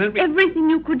listen to me, and then... Everything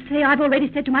you could say, I've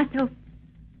already said to myself.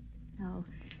 No,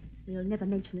 we'll never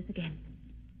mention this again.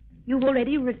 You've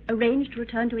already arranged to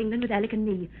return to England with Alec and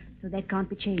me, so that can't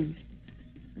be changed.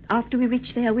 But after we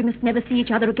reach there, we must never see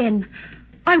each other again.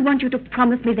 I want you to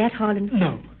promise me that, Harlan.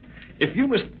 No. If you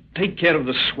must take care of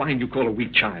the swine you call a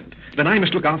weak child, then I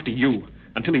must look after you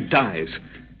until he dies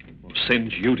or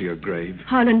sends you to your grave.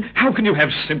 Harlan. How can you have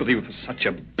sympathy with such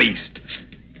a beast?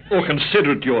 Or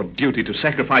consider it your duty to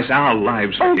sacrifice our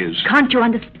lives for his? Can't you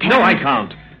understand? No, I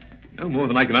can't. No more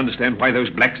than I can understand why those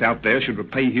blacks out there should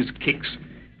repay his kicks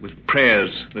with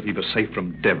prayers that he was safe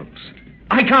from devils.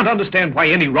 I can't understand why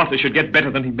any rotter should get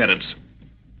better than he merits.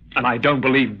 And I don't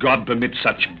believe God permits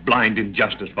such blind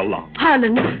injustice for long.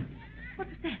 Harlan. What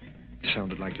was that? It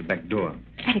sounded like the back door.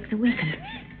 Alec's awakened.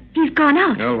 He's gone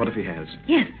out. Oh, what if he has?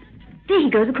 Yes. There he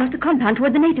goes across the compound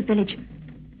toward the native village.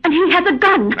 And he has a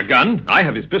gun. A gun? I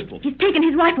have his pistol. He's taken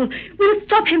his rifle. We'll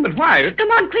stop him. But why? Come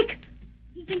on, quick.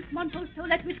 thinks Monpo stole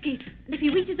that whiskey. And if he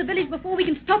reaches the village before we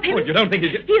can stop him... Oh, you don't think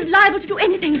he's... He is liable to do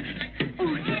anything.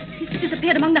 Oh, he's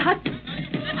disappeared among the huts.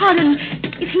 Harlan,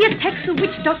 if he attacks the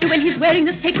witch doctor when he's wearing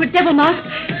the sacred devil mask,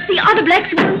 the other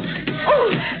blacks will...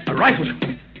 Oh! A rifle.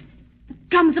 The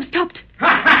drums have stopped.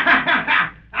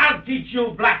 I'll teach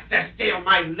you blacks to steal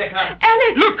my liquor.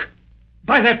 Alec! Look!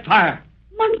 By that fire.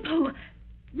 Monpo,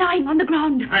 lying on the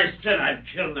ground. I said I'd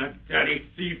kill that dirty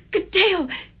thief. Gadeo!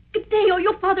 Gadeo,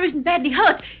 your father isn't badly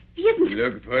hurt. He isn't...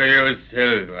 Look for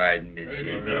yourself, I'd miss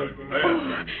you.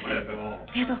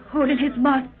 There's a hole in his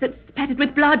mask that's spattered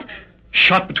with blood.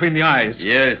 Shot between the eyes.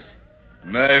 Yes.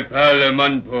 My father,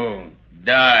 Monpo,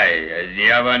 die as you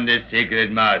have on the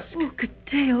sacred mask. Oh,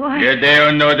 Gadeo,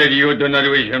 Gadeo know that you do not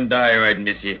wish him die, White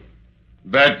Missy.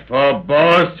 But for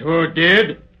both who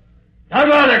did...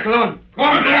 Come on, the clone.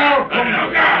 Come now.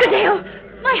 Gadeo,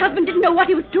 my husband didn't know what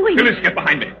he was doing. Phyllis, get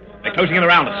behind me. They're closing in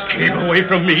around us. Keep away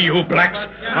from me, you blacks.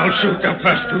 I'll shoot the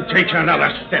first who takes another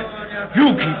step.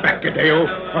 You keep back, Gadeo,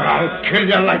 or I'll kill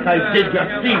you like I did your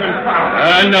thieving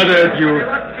father. Another of you.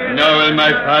 Now will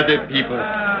my father people.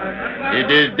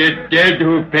 It is the dead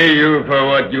who pay you for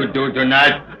what you do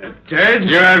tonight. Dead?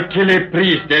 You have killed a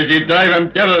priest as you drive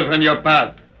him devil from your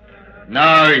path.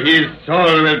 Now his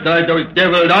soul will drive those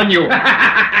devils on you.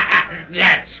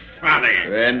 That's funny.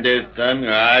 When the sun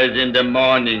rises in the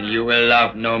morning, you will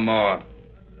laugh no more.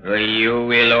 For you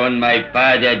will own my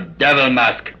father devil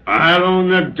mask. I'll own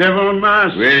the devil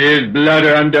mask? With his blood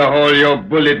on the hole your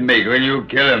bullet make when you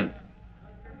kill him.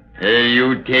 As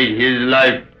you take his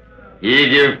life, he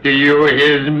gives to you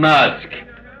his mask.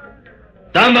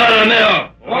 Tamba Romeo!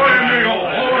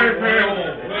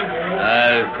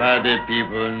 I'll father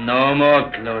people no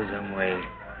more close them way.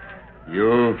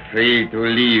 You're free to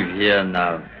leave here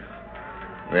now.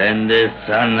 When the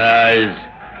sun rises,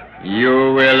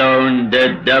 you will own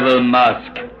the devil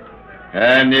mask,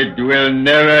 and it will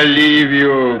never leave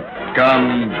you,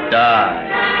 come die.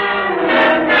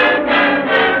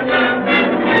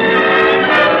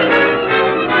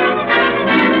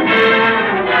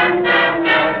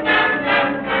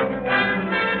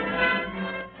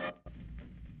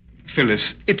 Phyllis,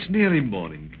 it's nearly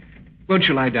morning. Won't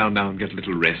you lie down now and get a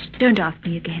little rest? Don't ask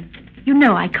me again. You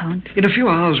know I can't. In a few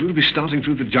hours, we'll be starting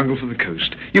through the jungle for the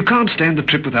coast. You can't stand the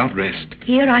trip without rest.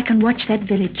 Here I can watch that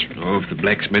village. Oh, if the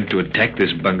blacks meant to attack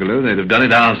this bungalow, they'd have done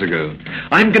it hours ago.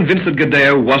 I'm convinced that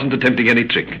Gadeo wasn't attempting any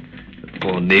trick. The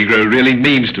poor Negro really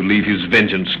means to leave his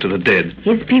vengeance to the dead.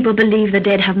 His people believe the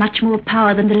dead have much more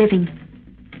power than the living.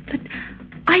 But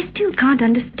I still can't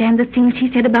understand the things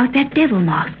he said about that devil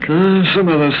mask. Some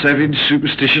other savage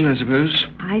superstition, I suppose.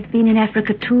 I've been in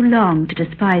Africa too long to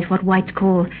despise what whites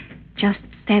call just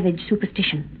savage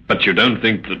superstition. But you don't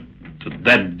think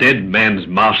that dead man's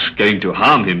mask's going to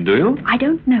harm him, do you? I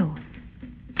don't know.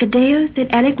 Gadeo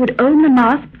said Alec would own the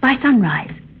mask by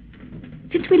sunrise.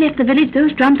 Since we left the village,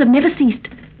 those drums have never ceased.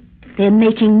 They're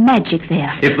making magic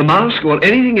there. If the mask or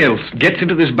anything else gets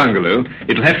into this bungalow,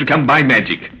 it'll have to come by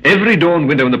magic. Every door and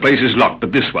window in the place is locked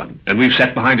but this one, and we've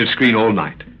sat behind a screen all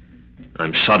night.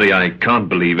 I'm sorry I can't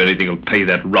believe anything will pay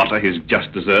that rotter his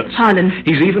just deserts. Harlan.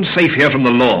 He's even safe here from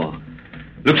the law.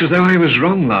 Looks as though I was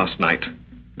wrong last night.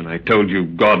 And I told you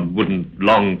God wouldn't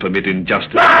long permit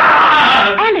injustice.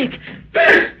 Alec!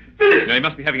 He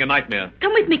must be having a nightmare.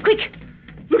 Come with me, quick.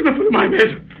 Look at the foot of my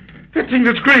bed. That thing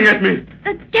that's grinning at me.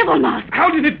 The devil mask. How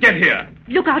did it get here?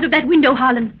 Look out of that window,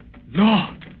 Harlan.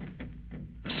 Lord,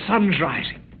 the sun's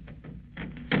rising.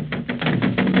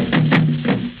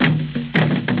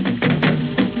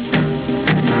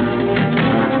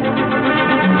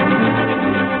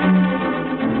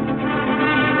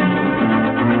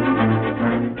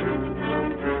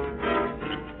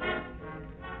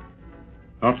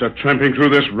 After tramping through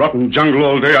this rotten jungle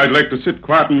all day, I'd like to sit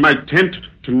quiet in my tent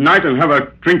tonight and have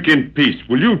a drink in peace.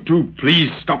 Will you two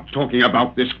please stop talking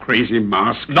about this crazy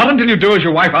mask? Not until you do as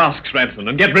your wife asks, Ranson,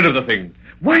 and get rid of the thing.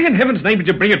 Why in heaven's name did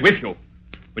you bring it with you?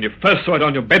 When you first saw it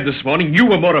on your bed this morning, you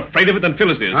were more afraid of it than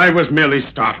Phyllis is. I was merely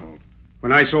startled.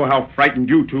 When I saw how frightened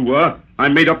you two were, I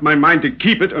made up my mind to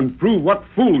keep it and prove what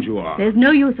fools you are. There's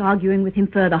no use arguing with him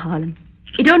further, Harlan.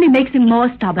 It only makes him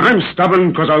more stubborn. I'm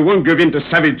stubborn because I won't give in to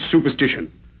savage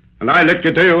superstition. And I let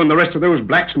Gadeo and the rest of those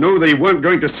blacks know they weren't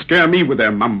going to scare me with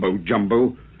their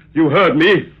mumbo-jumbo. You heard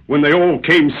me when they all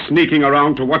came sneaking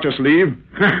around to watch us leave.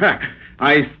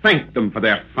 I thanked them for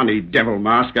their funny devil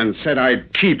mask and said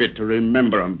I'd keep it to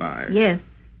remember them by. Yes.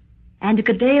 And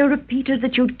Gadeo repeated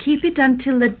that you'd keep it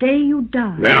until the day you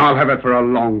die. Then I'll have it for a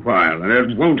long while, and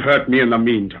it won't hurt me in the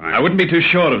meantime. I wouldn't be too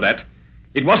sure of that.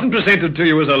 It wasn't presented to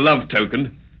you as a love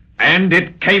token, and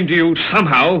it came to you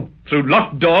somehow Through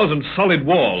locked doors and solid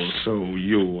walls. So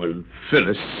you and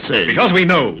Phyllis say... Because we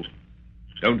know.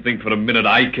 Don't think for a minute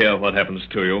I care what happens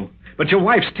to you. But your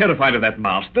wife's terrified of that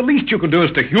mask. The least you can do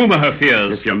is to humor her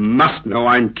fears. If you must know,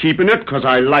 I'm keeping it because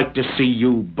I like to see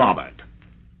you bothered.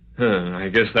 I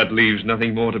guess that leaves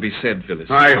nothing more to be said, Phyllis.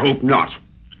 I hope not.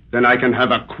 Then I can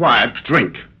have a quiet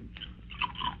drink.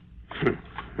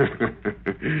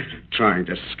 Trying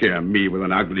to scare me with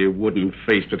an ugly wooden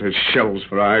face that has shells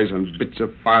for eyes and bits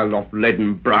of filed-off lead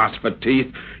and brass for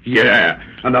teeth? Yeah,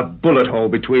 and a bullet hole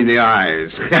between the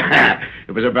eyes.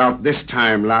 It was about this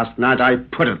time last night I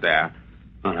put it there.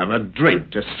 I'll have a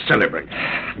drink to celebrate.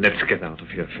 Let's get out of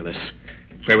here, Phyllis,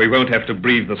 where we won't have to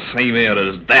breathe the same air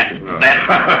as that.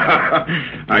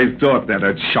 I thought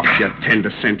that'd shock your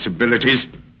tender sensibilities.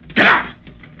 Get out!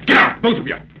 Get out, both of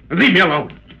you, and leave me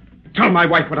alone. Tell my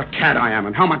wife what a cad I am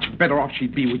and how much better off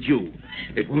she'd be with you.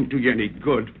 It won't do you any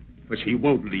good, but she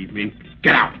won't leave me.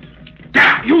 Get out! Get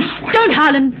out, you swine! Don't,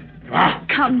 Harlan. Ah.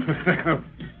 Come.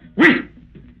 Wait!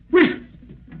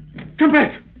 Come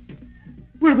back!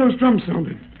 Where are those drums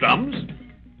sounding? Drums?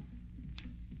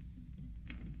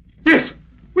 Yes,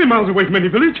 we're miles away from any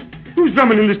village. Who's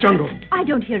drumming in this jungle? I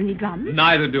don't hear any drums.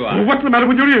 Neither do I. Oh, what's the matter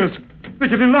with your ears? They're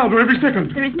getting louder every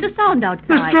second. There isn't a sound outside.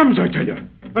 There's drums, I tell you,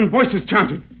 and voices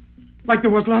chanting. Like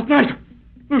there was last night.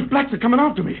 Those blacks are coming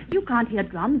after me. You can't hear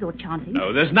drums or chanting.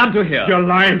 No, there's none to hear. You're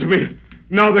lying to me.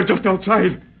 Now they're just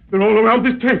outside. They're all around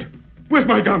this tent. Where's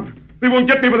my gun? They won't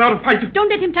get me without a fight. Don't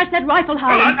let him touch that rifle,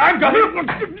 Harlan. I've got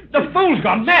it. The fool's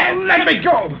gone mad. Let me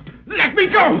go. Let me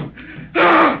go.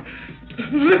 Ah,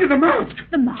 look at the mask.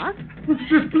 The mask?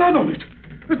 There's blood on it,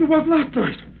 as there was last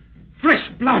night. Fresh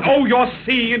blood. Oh, you're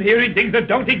seeing and hearing things that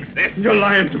don't exist. You're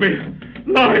lying to me.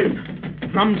 Lying.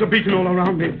 Drums are beating all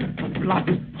around me. Blood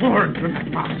is pouring from that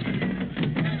mask.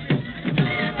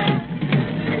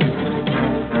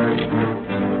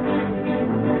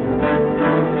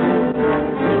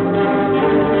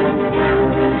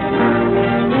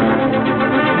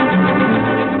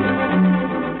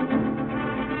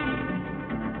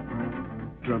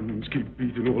 Drums keep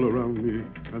beating all around me,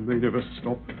 and they never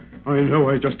stop. I know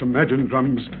I just imagine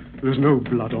drums. There's no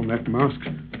blood on that mask.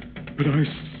 But I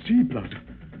see blood.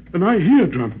 And I hear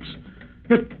drums.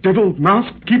 That devil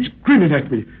mask keeps grinning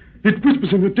at me. It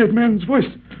whispers in the dead man's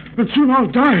voice. And soon I'll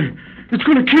die. It's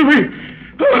going to kill me.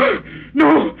 Ah,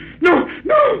 no.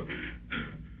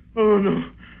 Oh,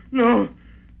 no.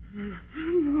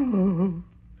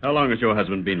 How long has your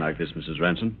husband been like this, Mrs.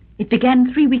 Ranson? It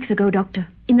began 3 weeks ago, Doctor,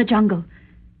 in the jungle.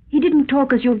 He didn't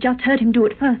talk as you've just heard him do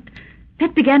at first.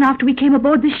 That began after we came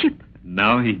aboard this ship.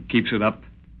 Now he keeps it up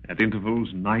at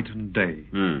intervals night and day.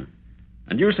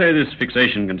 And you say this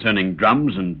fixation concerning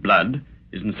drums and blood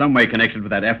is in some way connected with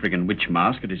that African witch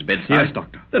mask at his bedside? Yes,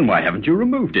 Doctor. Then why haven't you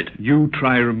removed it? You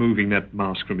try removing that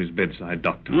mask from his bedside,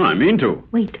 Doctor. I mean to.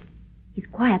 Wait. He's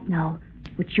quiet now,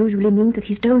 which usually means that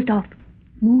he's dozed off.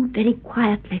 Move very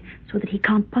quietly so that he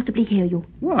can't possibly hear you.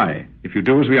 Why? If you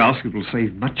do as we ask, it will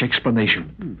save much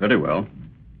explanation. Very well.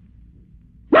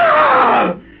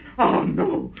 Ah! Oh,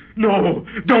 no.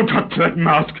 Don't touch that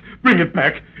mask. Bring it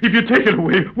back. If you take it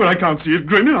away where I can't see it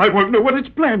grinning, I won't know what it's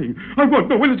planning. I won't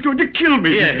know when it's going to kill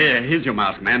me. Here's your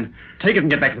mask, man. Take it and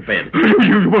get back to bed.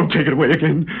 You won't take it away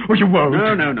again. Or you won't.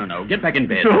 No. Get back in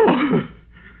bed. No.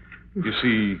 You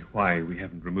see why we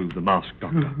haven't removed the mask,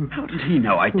 Doctor. How did he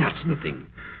know I touched the thing?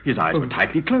 His eyes were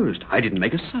tightly closed. I didn't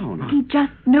make a sound. He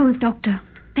just knows, Doctor.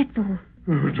 That's all.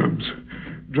 Oh, drums.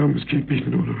 Drums keep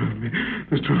beating all around me.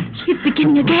 The drums. It's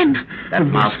beginning again. That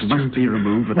mask must be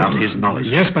removed without his knowledge.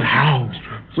 Yes, but how?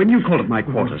 When you called at my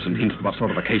quarters and hinted what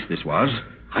sort of a case this was,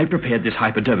 I prepared this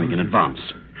hypodermic in advance.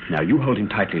 Now, you hold him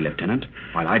tightly, Lieutenant,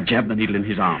 while I jab the needle in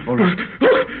his arm. All right.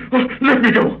 Let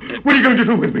me go. What are you going to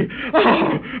do with me?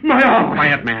 Oh, my arm.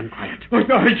 Quiet, man, quiet.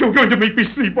 You're going to make me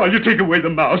sleep while you take away the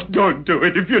mask. Don't do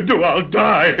it. If you do, I'll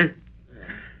die.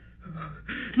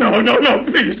 No,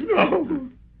 please, no.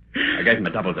 I gave him a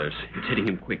double dose. It's hitting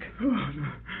him quick.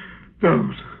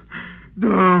 Don't.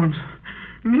 Drums.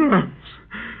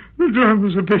 The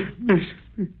drums are big.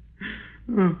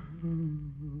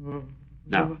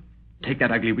 Now, take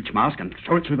that ugly witch mask and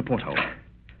throw it through the porthole.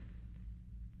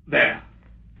 There.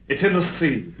 It's in the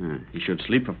sea. He should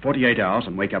sleep for 48 hours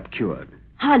and wake up cured.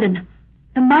 Harlan,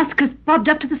 the mask has bobbed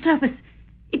up to the surface.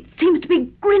 It seems to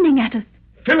be grinning at us.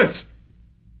 Phyllis!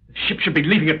 The ship should be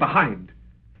leaving it behind.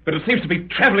 But it seems to be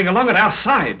traveling along at our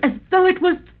side. As though it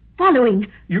was following.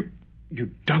 You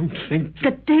don't think...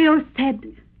 Gadeo said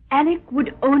Alec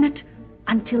would own it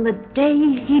until the day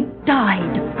he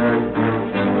died.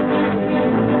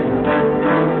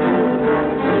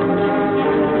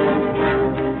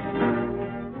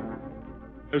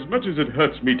 As much as it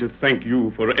hurts me to thank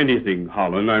you for anything,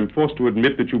 Harlan, I'm forced to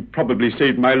admit that you probably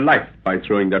saved my life by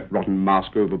throwing that rotten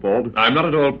mask overboard. I'm not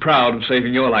at all proud of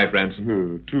saving your life,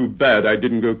 Ransom. Too bad I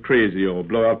didn't go crazy or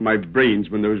blow out my brains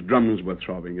when those drums were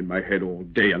throbbing in my head all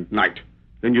day and night.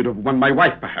 Then you'd have won my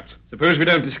wife, perhaps. Suppose we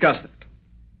don't discuss that.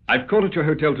 I've called at your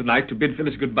hotel tonight to bid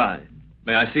Phyllis goodbye.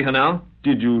 May I see her now?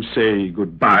 Did you say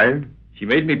goodbye? She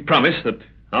made me promise that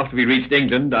after we reached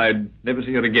England, I'd never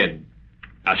see her again.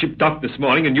 Our ship docked this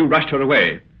morning and you rushed her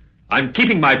away. I'm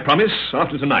keeping my promise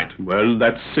after tonight. Well,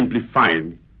 that's simply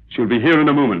fine. She'll be here in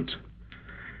a moment.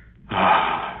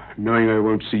 Knowing I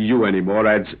won't see you anymore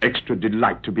adds extra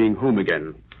delight to being home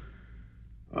again.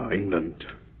 England.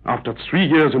 After 3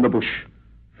 years in the bush,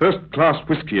 first-class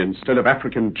whiskey instead of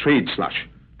African trade slush,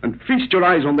 and feast your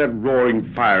eyes on that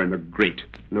roaring fire in the grate,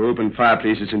 no open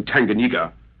fireplaces in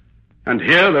Tanganyika. And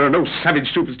here there are no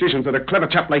savage superstitions that a clever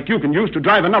chap like you can use to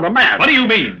drive another mad. What do you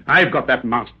mean? I've got that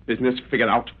masked business figured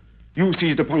out. You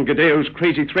seized upon Gadeo's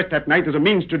crazy threat that night as a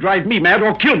means to drive me mad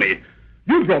or kill me.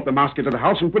 You brought the mask into the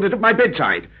house and put it at my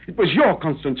bedside. It was your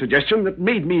constant suggestion that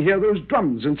made me hear those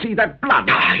drums and see that blood.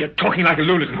 You're talking like a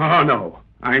lunatic. Oh, no.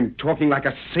 I'm talking like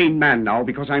a sane man now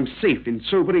because I'm safe in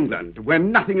sober England, where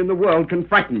nothing in the world can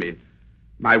frighten me.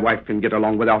 My wife can get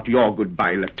along without your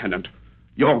goodbye, Lieutenant.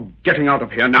 You're getting out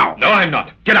of here now. No, I'm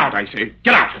not. Get out, I say.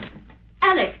 Get out.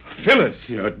 Alec. Phyllis,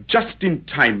 you're just in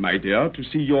time, my dear, to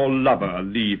see your lover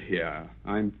leave here.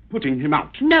 I'm putting him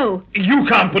out. No. You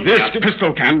can't put this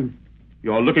pistol can.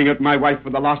 You're looking at my wife for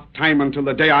the last time until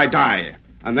the day I die.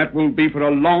 And that won't be for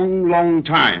a long, long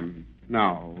time.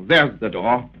 Now, there's the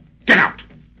door. Get out.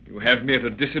 You have me at a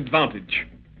disadvantage.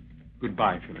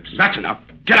 Goodbye, Phyllis. That's enough.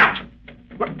 Get out.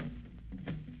 What?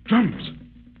 Drums.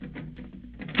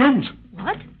 Drums.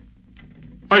 What?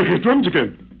 I hear drums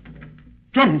again.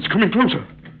 Drums coming closer.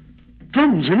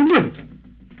 Drums in England.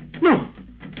 No.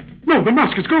 No, the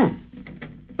mask is gone.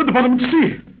 At the bottom of the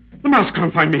sea. The mask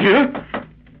can't find me here.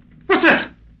 What's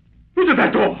that? Who's at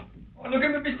that door? Oh,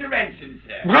 looking for Mr. Ransom,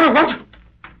 sir. What?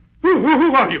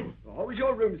 Who are you? Oh, I was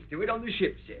your room steward on the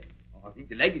ship, sir. Oh, I think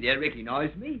the lady there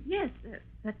recognised me. Yes,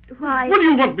 but why... What do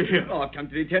you want me here? Oh, I've come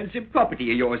to return some property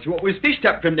of yours, what was fished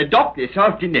up from the dock this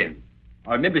afternoon.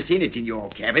 I remember seeing it in your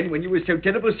cabin when you were so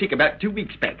terrible sick about 2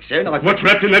 weeks back, sir, and I... What's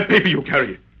wrapped in that paper you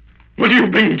carry? What are you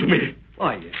bringing to me?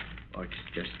 Why, it's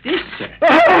just this, sir.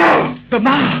 Oh! The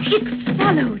mask! It's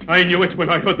swallowed. I knew it when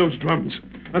I heard those drums.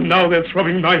 And now they're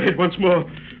throbbing my head once more.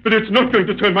 But it's not going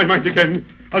to turn my mind again.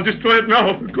 I'll destroy it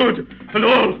now for good and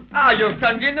all. Ah, you're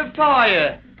thundering the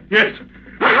fire. Yes.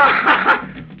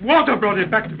 Water brought it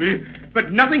back to me,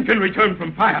 but nothing can return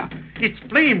from fire. It's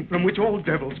flame from which all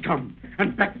devils come,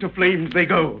 and back to flames they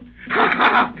go.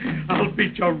 I'll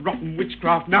beat your rotten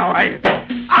witchcraft now,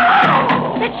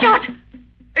 That shot!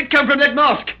 It come from that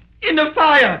mask, in the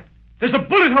fire. There's a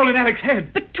bullet hole in Alec's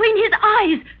head. Between his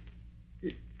eyes.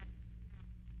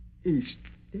 He's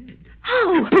dead.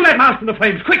 How? Pull that mask from the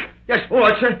flames, quick! Yes, all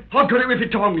right, sir. I've got it with the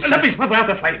tongs. Let me smother out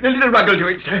the flame. The little rug will do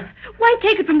it, sir. Why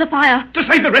take it from the fire? To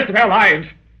save the rest of our lives.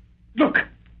 Look.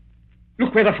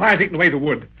 Look where the fire's eaten away the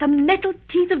wood. The metal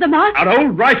teeth of the mask? Our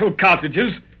old rifle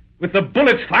cartridges with the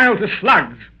bullets filed to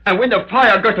slugs. And when the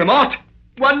fire got them out,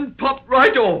 one popped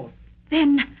right off.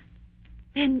 Then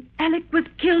Alec was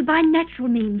killed by natural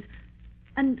means.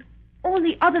 And all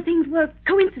the other things were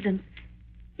coincidence.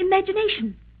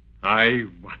 Imagination. I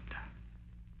wonder.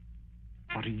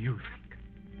 What do you think?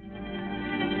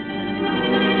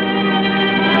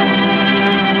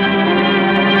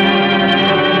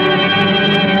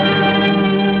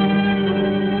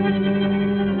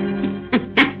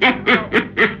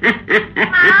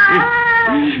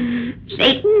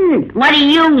 Satan, what do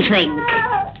you think?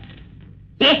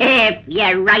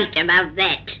 You're right about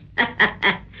that.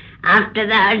 After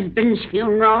the husband's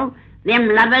funeral, them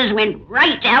lovers went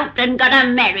right out and got a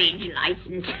marriage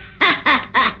license.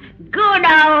 Good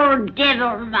old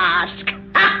devil mask.